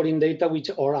are storing data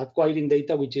or acquiring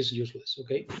data which is useless,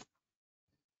 okay?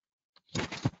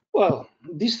 Well,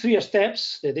 these 3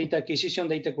 steps, the data acquisition,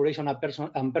 data curation,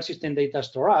 and persistent data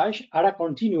storage, are a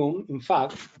continuum, in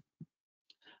fact,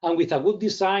 and with a good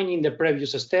design in the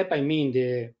previous step, I mean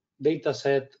the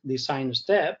dataset design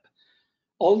step,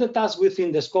 all the tasks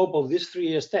within the scope of these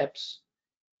 3 steps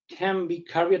can be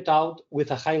carried out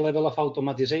with a high level of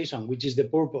automatization, which is the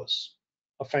purpose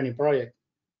of any project,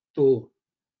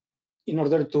 in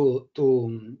order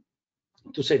to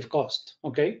save cost,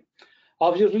 okay?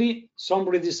 Obviously, some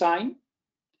redesign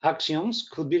actions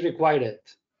could be required,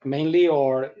 mainly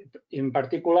or in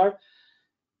particular,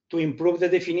 to improve the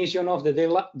definition of the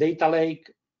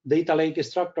data lake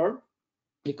structure,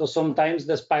 because sometimes,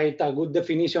 despite a good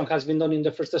definition has been done in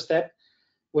the first step,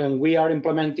 when we are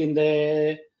implementing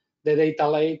the data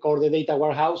lake or the data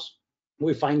warehouse,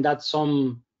 we find that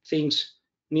some things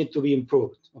need to be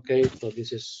improved. Okay, so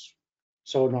this is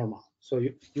so normal, so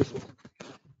useful.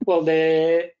 Well,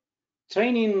 the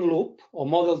training loop or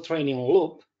model training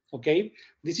loop, okay,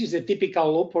 this is the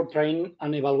typical loop for train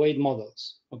and evaluate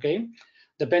models. Okay,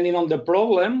 depending on the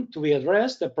problem to be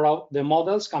addressed, the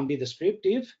models can be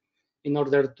descriptive in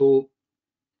order to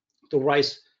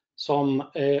raise some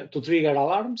to trigger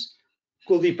alarms,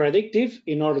 could be predictive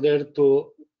in order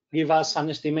to give us an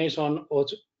estimation of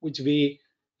which be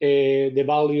the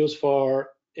values for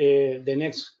the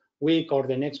next week or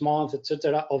the next month,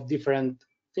 etc., of different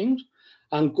things,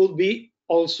 and could be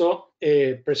also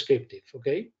prescriptive.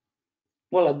 Okay.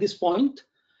 Well, at this point,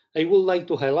 I would like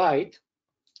to highlight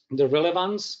the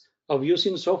relevance of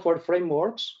using software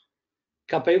frameworks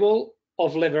capable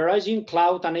of leveraging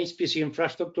cloud and HPC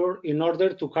infrastructure in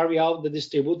order to carry out the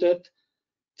distributed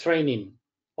training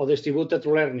or distributed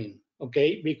learning,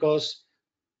 okay? Because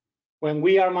when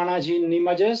we are managing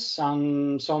images,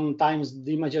 and sometimes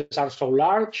the images are so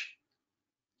large,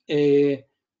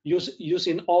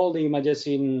 using all the images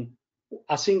in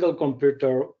a single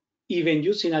computer, even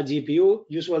using a GPU,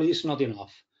 usually is not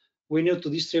enough. We need to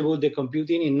distribute the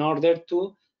computing in order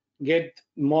to get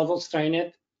models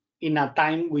trained in a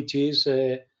time which is,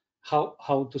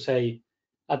 how to say,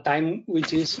 a time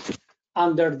which is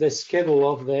under the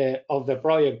schedule of the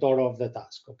project or of the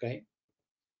task, okay?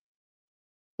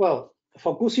 Well,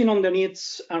 focusing on the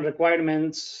needs and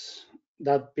requirements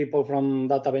that people from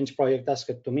DataBench project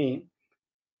asked to me,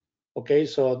 okay,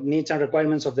 so needs and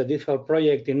requirements of the DeepHealth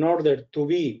project in order to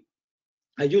be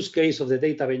a use case of the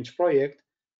DataBench project,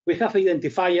 we have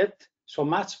identified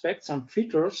some aspects and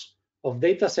features of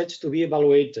data sets to be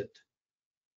evaluated.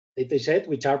 Data sets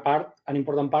which are an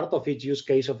important part of each use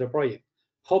case of the project.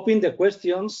 Hoping the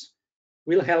questions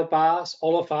will help us,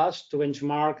 all of us, to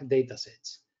benchmark data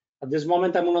sets. At this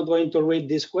moment, I'm not going to read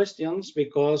these questions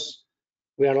because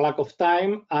we are lack of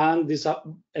time, and these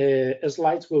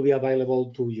slides will be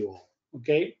available to you all,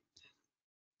 okay?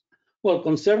 Well,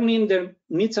 concerning the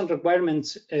needs and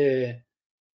requirements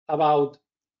about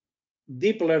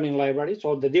deep learning libraries,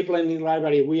 or the deep learning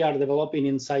library we are developing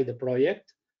inside the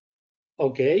project,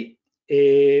 okay,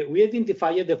 we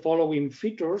identified the following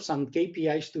features and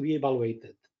KPIs to be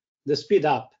evaluated. The speed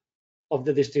up of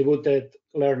the distributed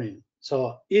learning.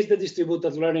 So is the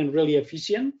distributed learning really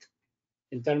efficient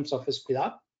in terms of speed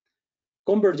up?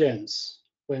 Convergence.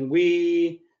 When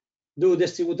we do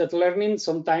distributed learning,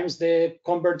 sometimes the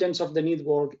convergence of the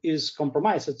network is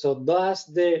compromised. So does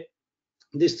the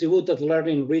distributed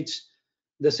learning reach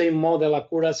the same model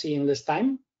accuracy in less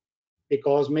time?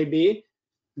 Because maybe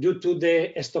due to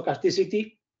the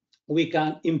stochasticity, we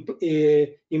can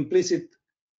implicit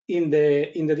in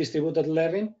the distributed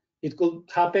learning, it could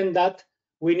happen that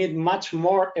we need much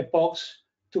more epochs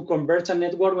to converge a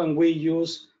network when we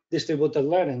use distributed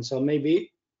learning. So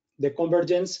maybe the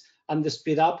convergence and the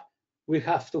speed up, we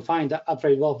have to find a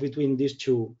trade-off between these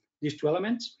two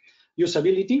elements.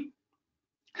 Usability,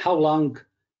 how long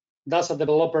does a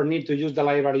developer need to use the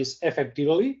libraries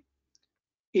effectively?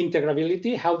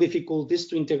 Integrability, how difficult it is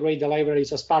to integrate the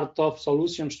libraries as part of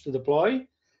solutions to deploy?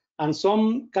 And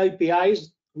some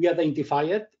KPIs we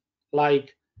identified,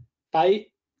 like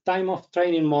time of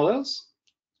training models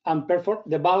and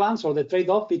the balance or the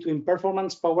trade-off between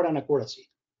performance, power, and accuracy.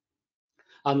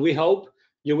 And we hope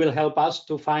you will help us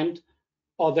to find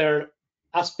other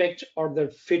aspects or the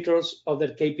features of the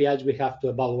KPIs we have to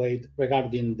evaluate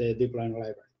regarding the deep learning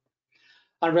library.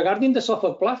 And regarding the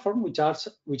software platform,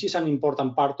 which is an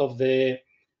important part of the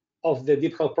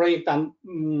DeepHealth project and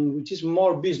which is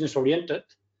more business oriented,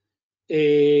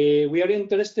 we are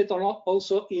interested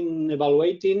also in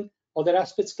evaluating other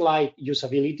aspects like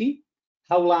usability.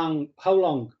 How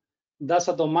long does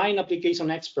a domain application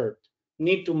expert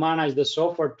need to manage the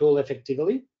software tool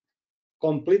effectively?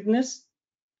 Completeness,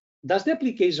 does the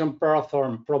application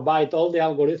platform provide all the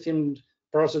algorithm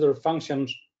procedure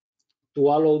functions to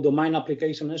allow domain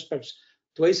application experts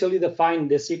to easily define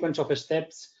the sequence of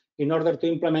steps in order to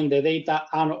implement the data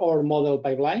and/or model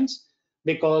pipelines?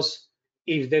 Because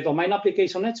if the domain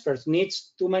application experts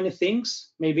needs too many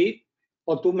things, maybe,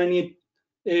 or too many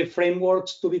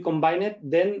frameworks to be combined,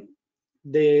 then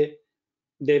the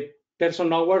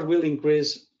person hours will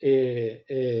increase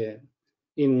in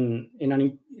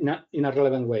a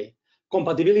relevant way.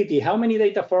 Compatibility, how many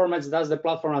data formats does the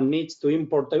platform need to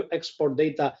import, export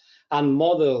data and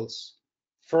models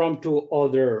from to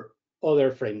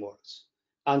other frameworks?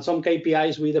 And some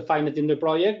KPIs we define it in the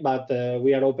project, but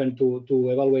we are open to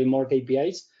evaluate more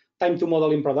KPIs. Time to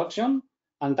model in production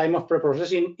and time of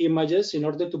preprocessing images in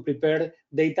order to prepare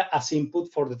data as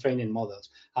input for the training models,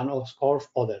 and of course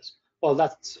others. Well,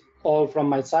 that's all from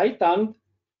my side, and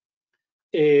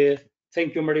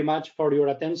thank you very much for your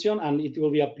attention, and it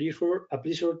will be a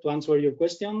pleasure to answer your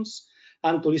questions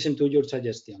and to listen to your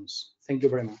suggestions. Thank you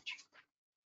very much.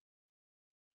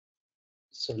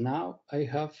 So now I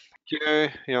have...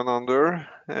 Thank you, Jan-Ander.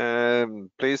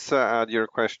 Please add your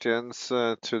questions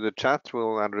to the chat.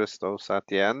 We'll address those at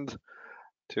the end.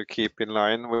 To keep in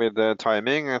line with the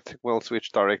timing, I think we'll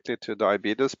switch directly to the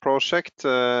I-BiDaaS project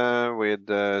with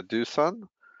Dusan.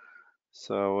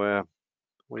 So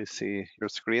we see your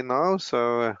screen now.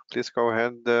 So please go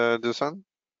ahead, Dusan.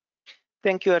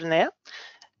 Thank you, Erne.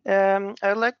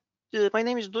 My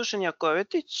name is Dusan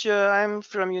Jakovetic. I'm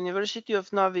from University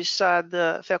of Novi Sad,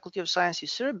 Faculty of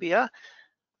Sciences, Serbia.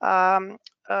 From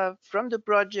the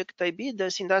project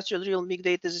I-BiDaaS, Industrial Real Big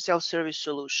Data as a Self-Service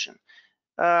Solution.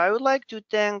 I would like to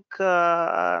thank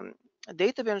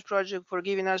DataBench project for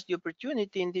giving us the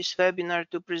opportunity in this webinar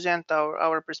to present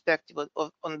our perspective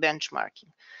on benchmarking.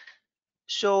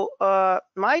 So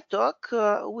my talk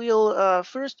will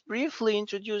first briefly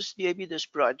introduce the I-BiDaaS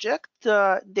project.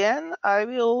 Then I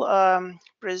will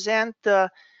present the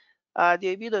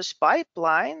I-BiDaaS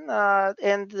pipeline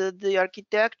and the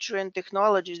architecture and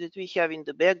technologies that we have in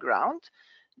the background.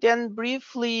 Then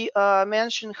briefly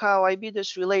mention how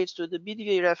I-BiDaaS relates to the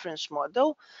BDV reference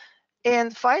model.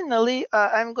 And finally,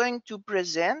 I'm going to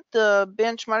present the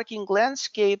benchmarking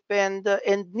landscape and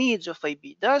needs of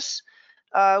I-BiDaaS.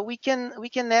 We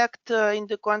can act in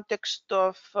the context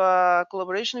of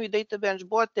collaboration with DataBench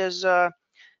both as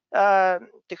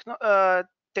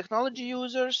technology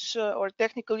users or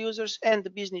technical users and the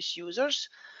business users.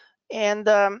 And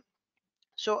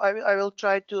so I will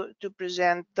try to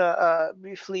present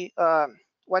briefly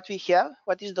what we have,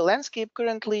 what is the landscape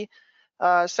currently,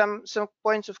 some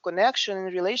points of connection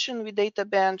in relation with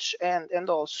DataBench, and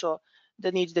also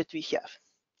the needs that we have.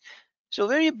 So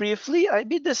very briefly,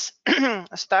 I-BiDaaS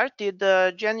started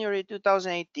January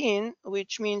 2018,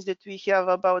 which means that we have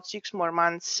about 6 more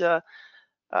months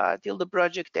till the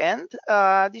project end.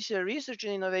 This is a research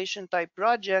and innovation type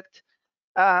project.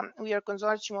 We are a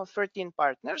consortium of 13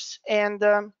 partners, and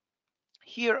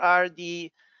here are the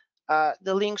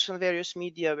links on various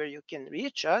media where you can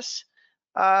reach us.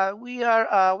 We are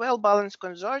a well-balanced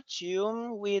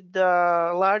consortium with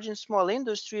large and small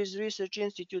industries, research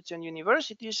institutes, and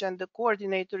universities, and the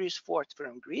coordinator is Ford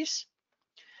from Greece.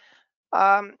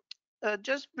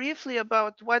 Just briefly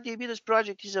about what the I-BiDaaS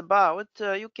project is about,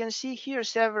 you can see here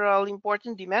several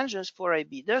important dimensions for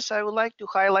I-BiDaaS. I would like to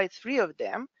highlight 3 of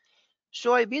them.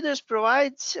 So I-BiDaaS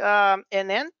provides an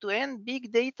end-to-end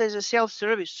big data as a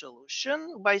self-service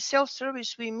solution. By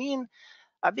self-service, we mean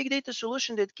a big data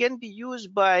solution that can be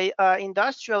used by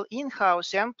industrial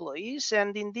in-house employees,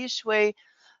 and in this way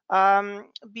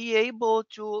be able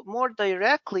to more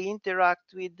directly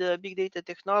interact with the big data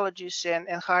technologies and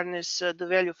harness the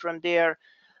value from their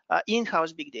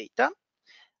in-house big data.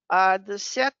 The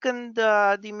second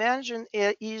dimension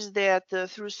is that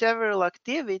through several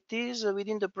activities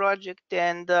within the project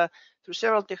and through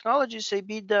several technologies,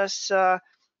 I-BiDaaS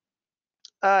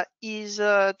is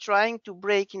trying to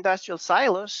break industrial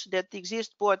silos that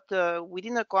exist both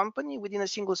within a company, within a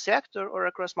single sector, or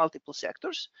across multiple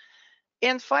sectors.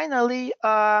 And finally,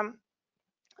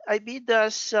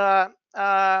 I-BiDaaS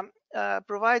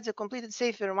provides a completely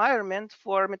safe environment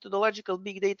for methodological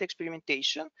big data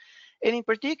experimentation. And in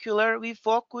particular, we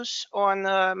focus on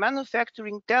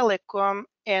manufacturing, telecom,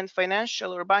 and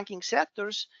financial or banking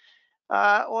sectors,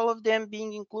 all of them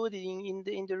being included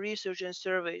in the research and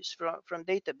surveys from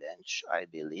DataBench, I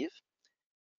believe.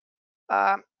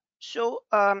 So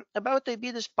about the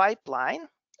I-BiDaaS pipeline,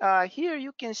 here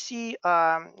you can see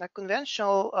a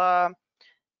conventional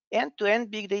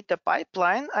end-to-end big data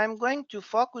pipeline. I'm going to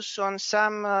focus on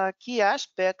some key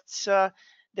aspects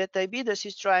that I-BiDaaS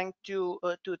is trying to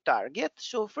target.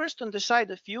 So first, on the side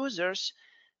of users,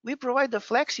 we provide a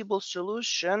flexible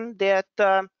solution that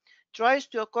tries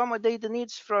to accommodate the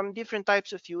needs from different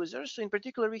types of users. So in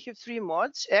particular, we have 3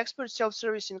 modes: expert,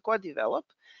 self-service, and co-develop.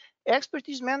 Expert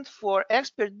is meant for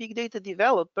expert big data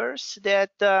developers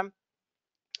that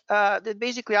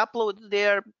basically upload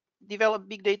their developed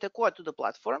big data code to the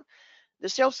platform. The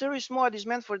self-service mode is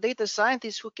meant for data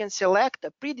scientists who can select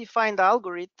a predefined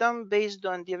algorithm based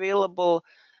on the available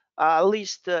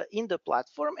list in the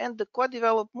platform. And the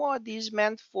co-develop mode is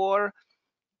meant for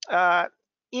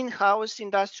in-house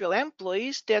industrial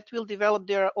employees that will develop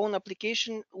their own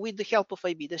application with the help of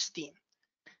I-BiDaaS team.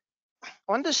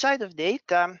 On the side of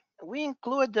data, we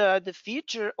include the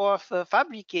feature of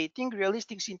fabricating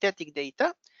realistic synthetic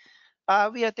data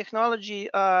via technology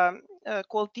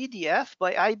called TDF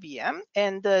by IBM,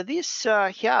 and this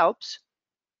helps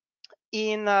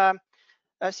in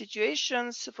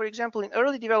situations, for example, in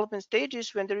early development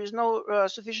stages when there is no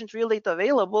sufficient real data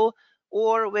available,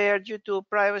 or where due to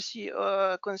privacy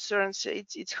concerns,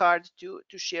 it's hard to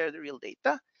share the real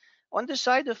data. On the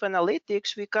side of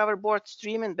analytics, we cover both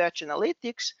stream and batch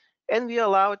analytics, and we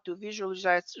allow to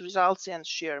visualize results and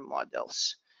share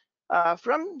models.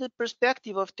 From the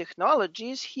perspective of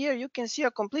technologies, here you can see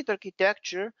a complete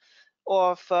architecture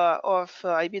of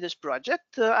I-BiDaaS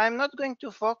project. I'm not going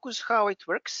to focus how it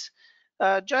works,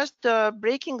 just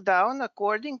breaking down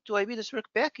according to I-BiDaaS work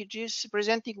packages,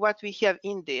 presenting what we have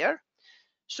in there.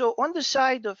 So on the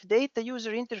side of data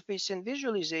user interface and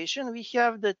visualization, we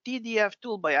have the TDF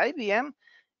tool by IBM,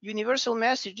 Universal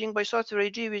Messaging by Software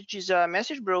AG, which is a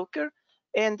message broker,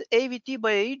 and AVT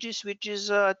by Aegis, which is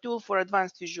a tool for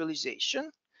advanced visualization.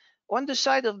 On the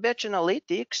side of batch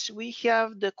analytics, we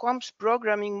have the COMPS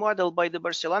programming model by the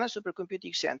Barcelona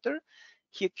Supercomputing Center,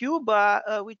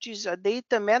 Cuba, which is a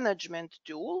data management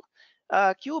tool,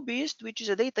 QBeast, which is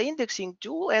a data indexing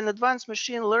tool, and advanced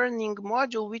machine learning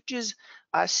module, which is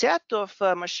a set of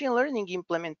machine learning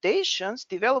implementations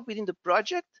developed within the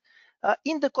project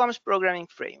in the COMPS programming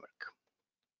framework.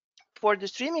 For the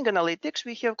streaming analytics,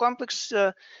 we have complex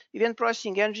event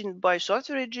processing engine by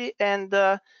Software AG and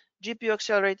GPU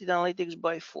accelerated analytics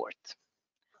by Fort.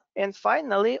 And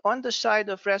finally, on the side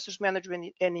of resource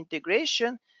management and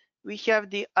integration, we have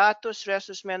the Atos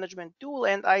resource management tool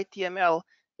and ITML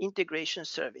integration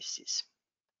services.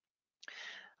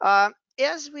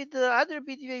 As with the other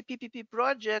BDV PPP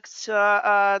projects,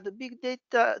 the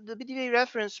BDV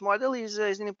reference model is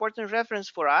an important reference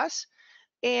for us.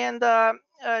 And the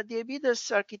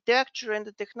I-BiDaaS architecture and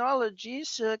the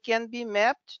technologies can be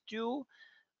mapped to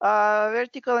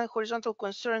vertical and horizontal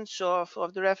concerns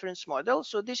of the reference model.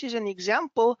 So this is an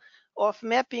example of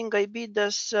mapping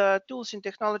I-BiDaaS tools and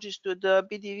technologies to the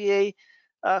BDVA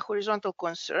horizontal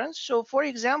concerns. So for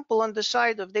example, on the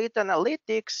side of data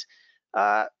analytics,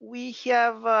 we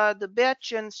have the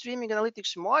batch and streaming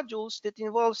analytics modules that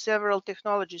involve several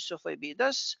technologies of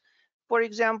I-BiDaaS. For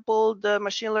example, the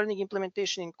machine learning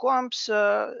implementation in COMPS,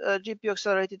 GPU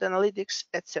accelerated analytics,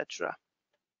 etc.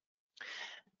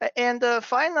 And the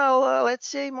final, let's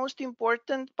say, most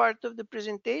important part of the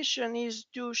presentation is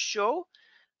to show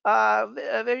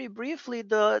very briefly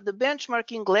the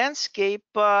benchmarking landscape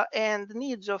and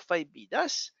needs of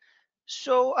I-BiDaaS.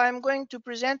 So I'm going to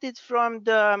present it from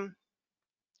the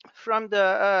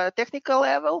technical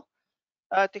level,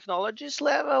 technologies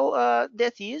level,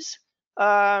 that is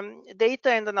data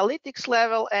and analytics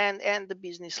level, and the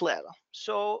business level.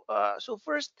 So so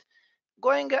first,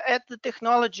 going at the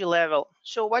technology level.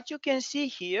 So what you can see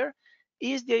here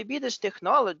is the I-BiDaaS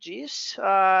technologies.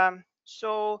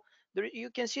 So you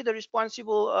can see the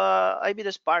responsible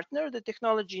I-BiDaaS partner, the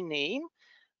technology name,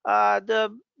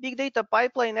 the big data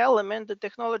pipeline element the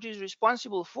technology is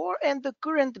responsible for, and the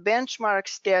current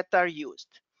benchmarks that are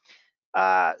used.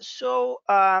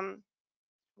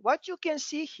 What you can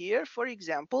see here, for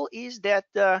example, is that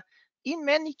in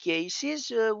many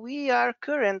cases, we are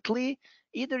currently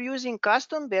either using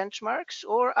custom benchmarks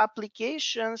or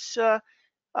applications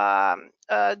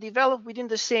developed within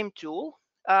the same tool.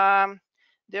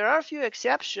 There are a few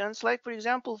exceptions, like for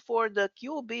example, for the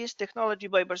QBeast technology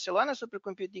by Barcelona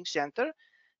Supercomputing Center,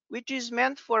 which is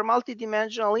meant for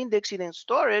multidimensional indexing and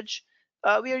storage.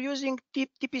 We are using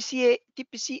TPCH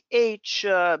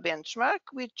benchmark,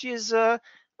 which is,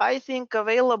 I think,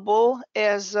 available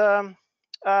as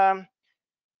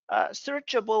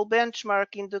searchable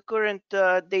benchmark in the current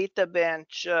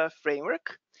DataBench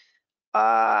framework.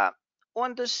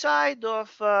 On the side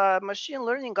of machine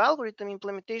learning algorithm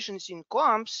implementations in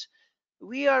COMPS,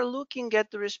 we are looking at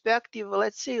the respective,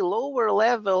 let's say, lower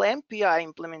level MPI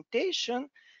implementation,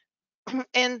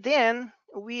 and then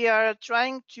we are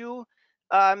trying to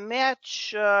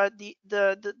match the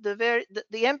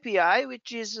MPI,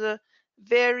 which is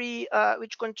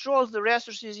which controls the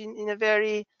resources in a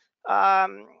very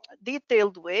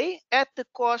detailed way at the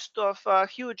cost of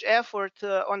huge effort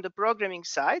on the programming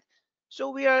side. So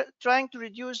we are trying to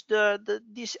reduce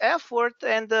this effort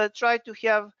and try to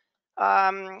have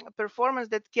performance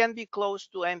that can be close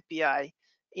to MPI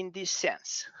in this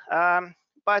sense.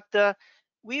 But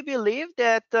we believe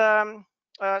that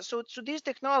so these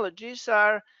technologies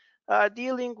are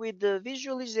dealing with the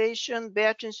visualization,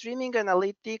 batch and streaming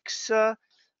analytics.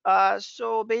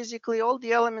 So basically all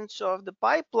the elements of the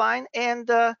pipeline, and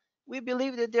we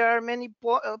believe that there are many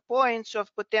points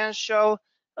of potential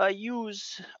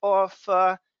use of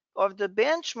the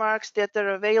benchmarks that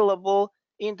are available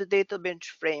in the DataBench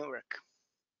framework.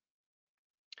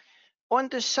 On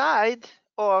the side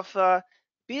of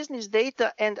business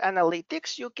data and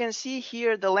analytics, you can see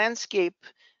here the landscape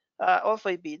of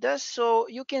I-BiDaaS. So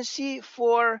you can see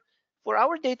for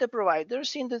our data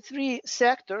providers in the three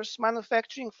sectors,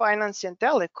 manufacturing, finance, and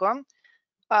telecom,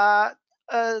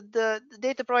 the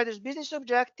data providers' business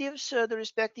objectives, the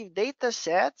respective data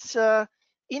sets,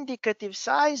 indicative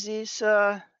sizes,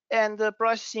 and the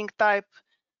processing type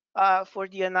for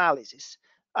the analysis.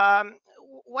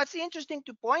 What's interesting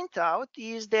to point out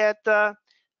is that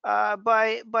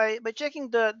by checking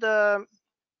the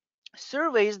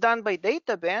surveys done by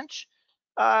DataBench,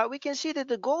 we can see that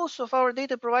the goals of our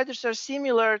data providers are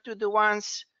similar to the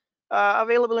ones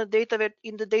available in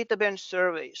the DataBench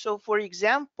survey. So, for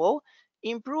example,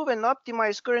 improve and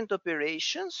optimize current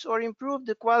operations or improve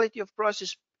the quality of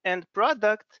process and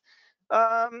product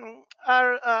are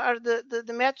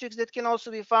the metrics that can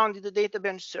also be found in the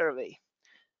DataBench survey.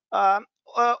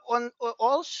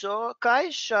 Also,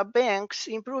 Caixa Bank's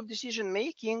improved decision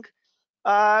making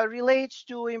relates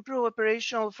to improve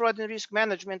operational fraud and risk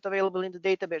management available in the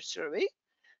DataBench survey.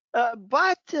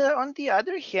 But on the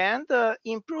other hand,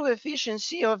 improve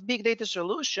efficiency of big data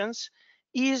solutions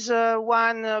is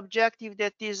one objective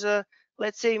that is,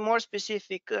 let's say, more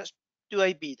specific to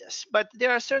I-BiDaaS. But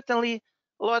there are certainly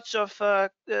lots of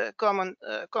common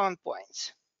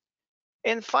points.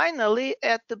 And finally,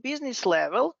 at the business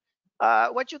level,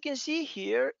 what you can see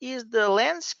here is the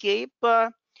landscape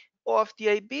of the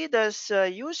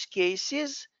I-BiDaaS use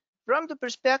cases from the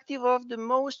perspective of the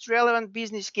most relevant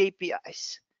business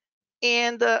KPIs.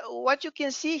 And what you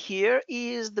can see here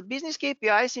is the business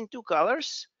KPIs in two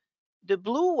colors. The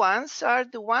blue ones are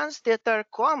the ones that are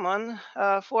common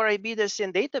for I-BiDaaS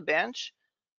and DataBench,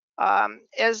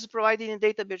 as provided in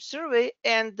the DataBench survey,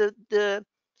 and the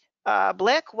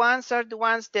black ones are the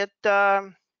ones that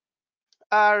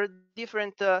are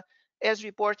different as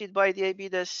reported by the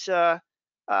I-BiDaaS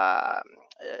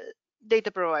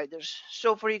data providers.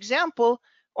 So, for example,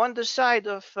 on the side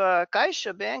of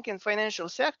Caixa Bank and financial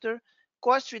sector,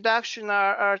 cost reduction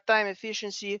or time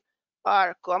efficiency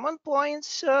are common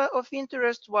points of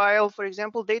interest, while, for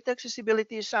example, data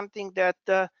accessibility is something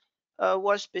that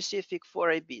was specific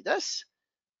for I-BiDaaS.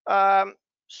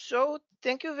 So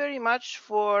thank you very much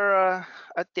for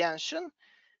attention.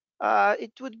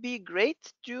 It would be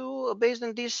great to, based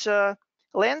on this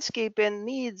landscape and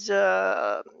needs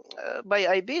by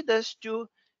I-BiDaaS, to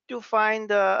find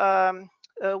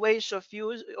ways of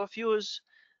use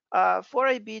for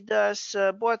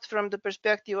I-BiDaaS, both from the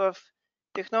perspective of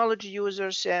technology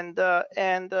users and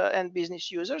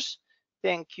business users.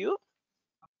 Thank you.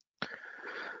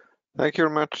 Thank you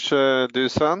very much,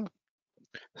 Dusan.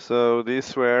 So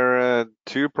these were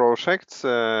two projects,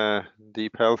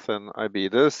 DeepHealth and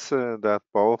I-BiDaaS, that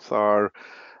both are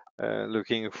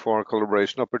looking for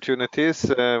collaboration opportunities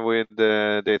with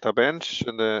the DataBench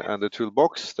and the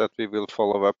toolbox that we will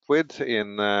follow up with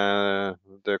in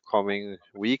the coming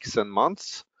weeks and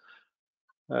months.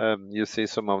 You see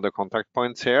some of the contact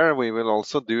points here. We will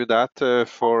also do that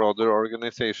for other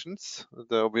organizations.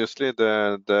 Obviously,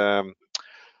 the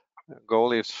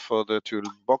goal is for the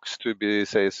toolbox to be,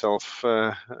 say,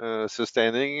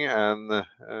 self-sustaining and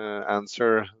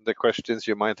answer the questions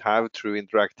you might have through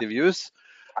interactive use.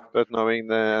 But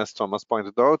knowing, as Thomas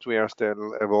pointed out, we are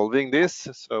still evolving this,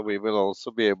 so we will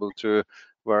also be able to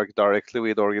work directly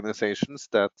with organizations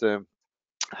that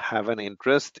have an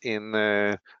interest in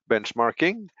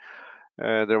benchmarking.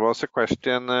 There was a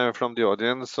question from the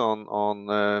audience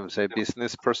on say,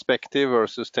 business perspective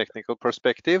versus technical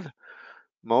perspective.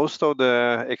 Most of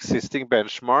the existing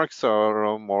benchmarks are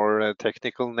of more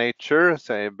technical nature,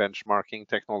 say benchmarking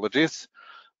technologies.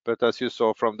 But as you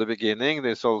saw from the beginning,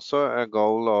 there's also a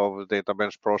goal of the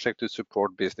DataBench project to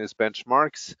support business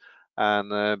benchmarks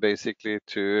and basically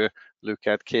to look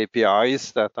at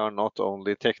KPIs that are not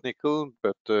only technical,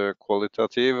 but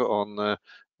qualitative on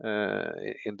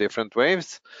in different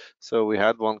ways. So we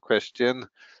had one question,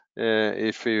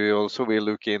 if we also will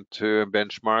look into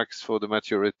benchmarks for the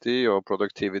maturity or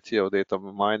productivity of data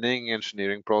mining,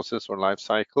 engineering process or life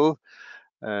cycle,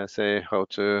 say how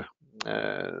to,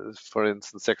 for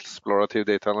instance, explorative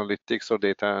data analytics or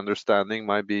data understanding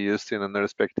might be used in a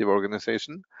respective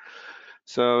organization.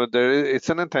 So it's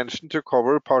an intention to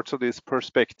cover parts of this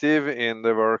perspective in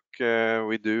the work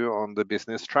we do on the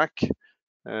business track.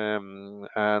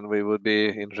 And we would be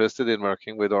interested in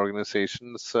working with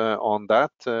organizations on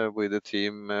that with the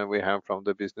team we have from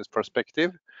the business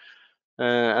perspective.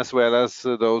 as well as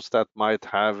those that might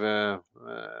have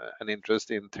an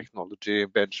interest in technology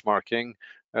benchmarking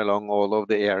along all of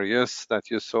the areas that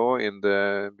you saw in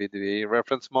the BDV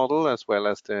reference model, as well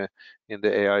as in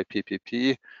the AI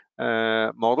PPP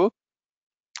model.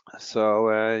 So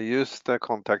use the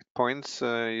contact points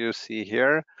you see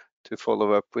here to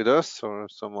follow up with us or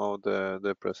some of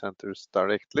the presenters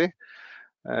directly,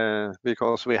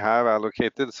 because we have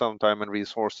allocated some time and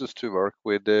resources to work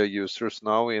with the users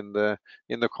now in the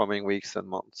coming weeks and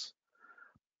months.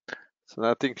 So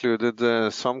that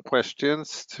included some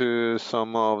questions to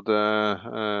some of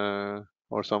the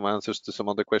or some answers to some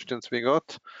of the questions we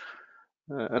got.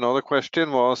 Another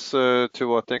question was to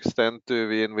what extent do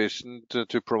we envision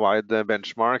to provide the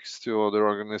benchmarks to other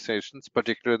organizations,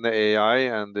 particularly in the AI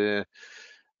and the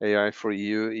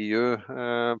AI-for-EU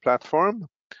platform.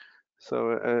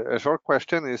 So a short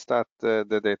question is that the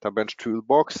DataBench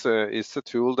toolbox is a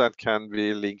tool that can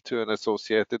be linked to and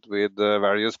associated with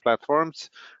various platforms,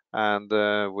 and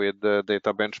with the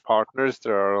DataBench partners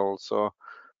there are also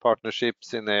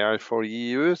partnerships in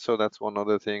AI-for-EU, so that's one of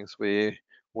the things we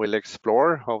will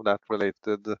explore, how that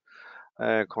related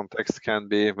context can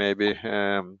be maybe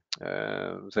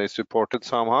say supported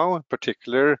somehow,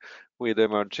 particularly with the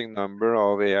emerging number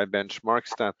of AI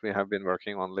benchmarks that we have been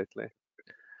working on lately.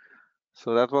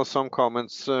 So that was some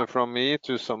comments from me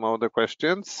to some of the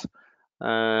questions.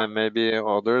 Maybe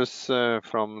others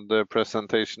from the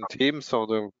presentation teams of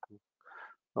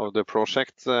the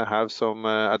project have some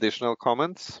additional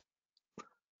comments.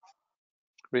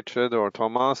 Richard or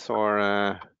Thomas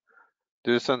or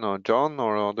Dusan or John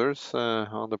or others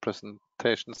on the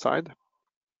presentation side.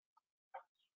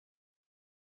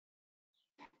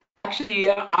 Actually,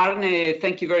 Arne,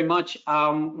 thank you very much.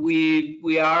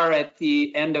 We are at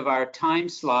the end of our time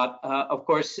slot. Of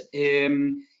course,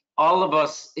 all of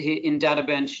us in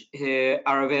DataBench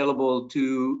are available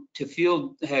to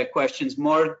field questions.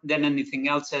 More than anything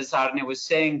else, as Arne was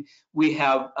saying, we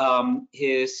have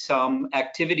some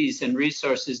activities and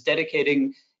resources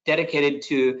dedicated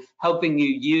to helping you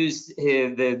use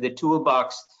the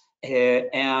toolbox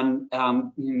and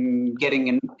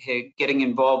getting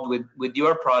involved with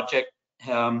your project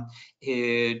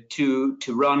to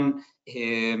run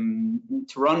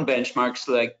benchmarks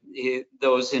like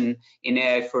those in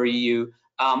AI-for-EU.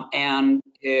 And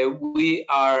we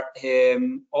are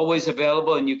always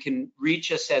available, and you can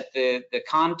reach us at the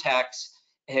contacts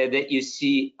that you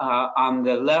see on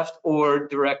the left or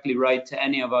directly write to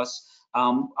any of us.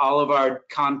 All of our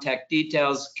contact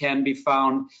details can be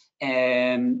found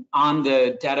on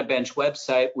the DataBench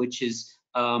website, which is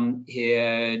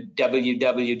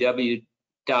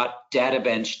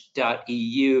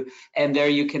www.databench.eu, and there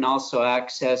you can also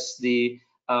access the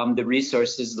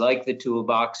resources like the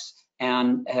toolbox,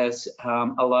 and has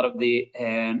a lot of the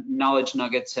knowledge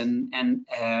nuggets and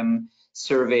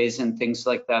surveys and things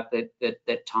like that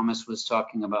Thomas was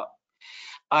talking about.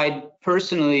 I'd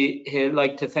personally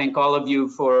like to thank all of you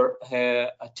for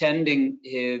attending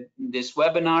this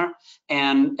webinar,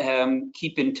 and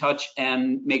keep in touch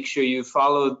and make sure you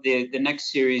follow the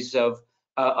next series of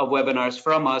webinars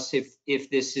from us if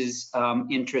this is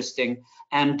interesting,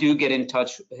 and do get in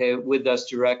touch with us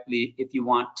directly if you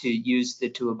want to use the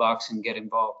toolbox and get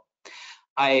involved.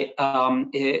 I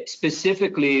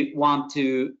specifically want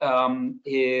to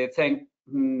thank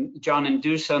John and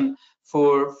Dusan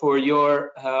for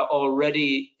your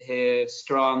already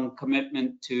strong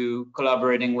commitment to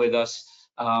collaborating with us,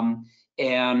 and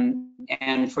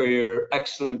for your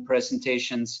excellent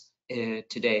presentations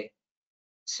today.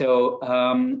 So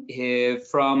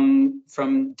from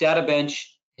DataBench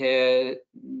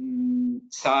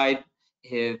side,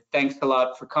 thanks a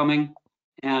lot for coming,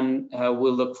 and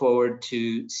we'll look forward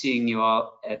to seeing you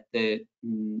all at the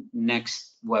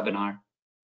next webinar.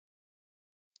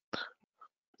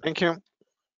 Thank you.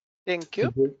 Thank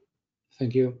you.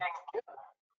 Thank you.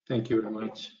 Thank you very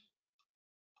much.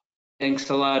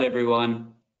 Thanks a lot,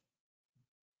 everyone.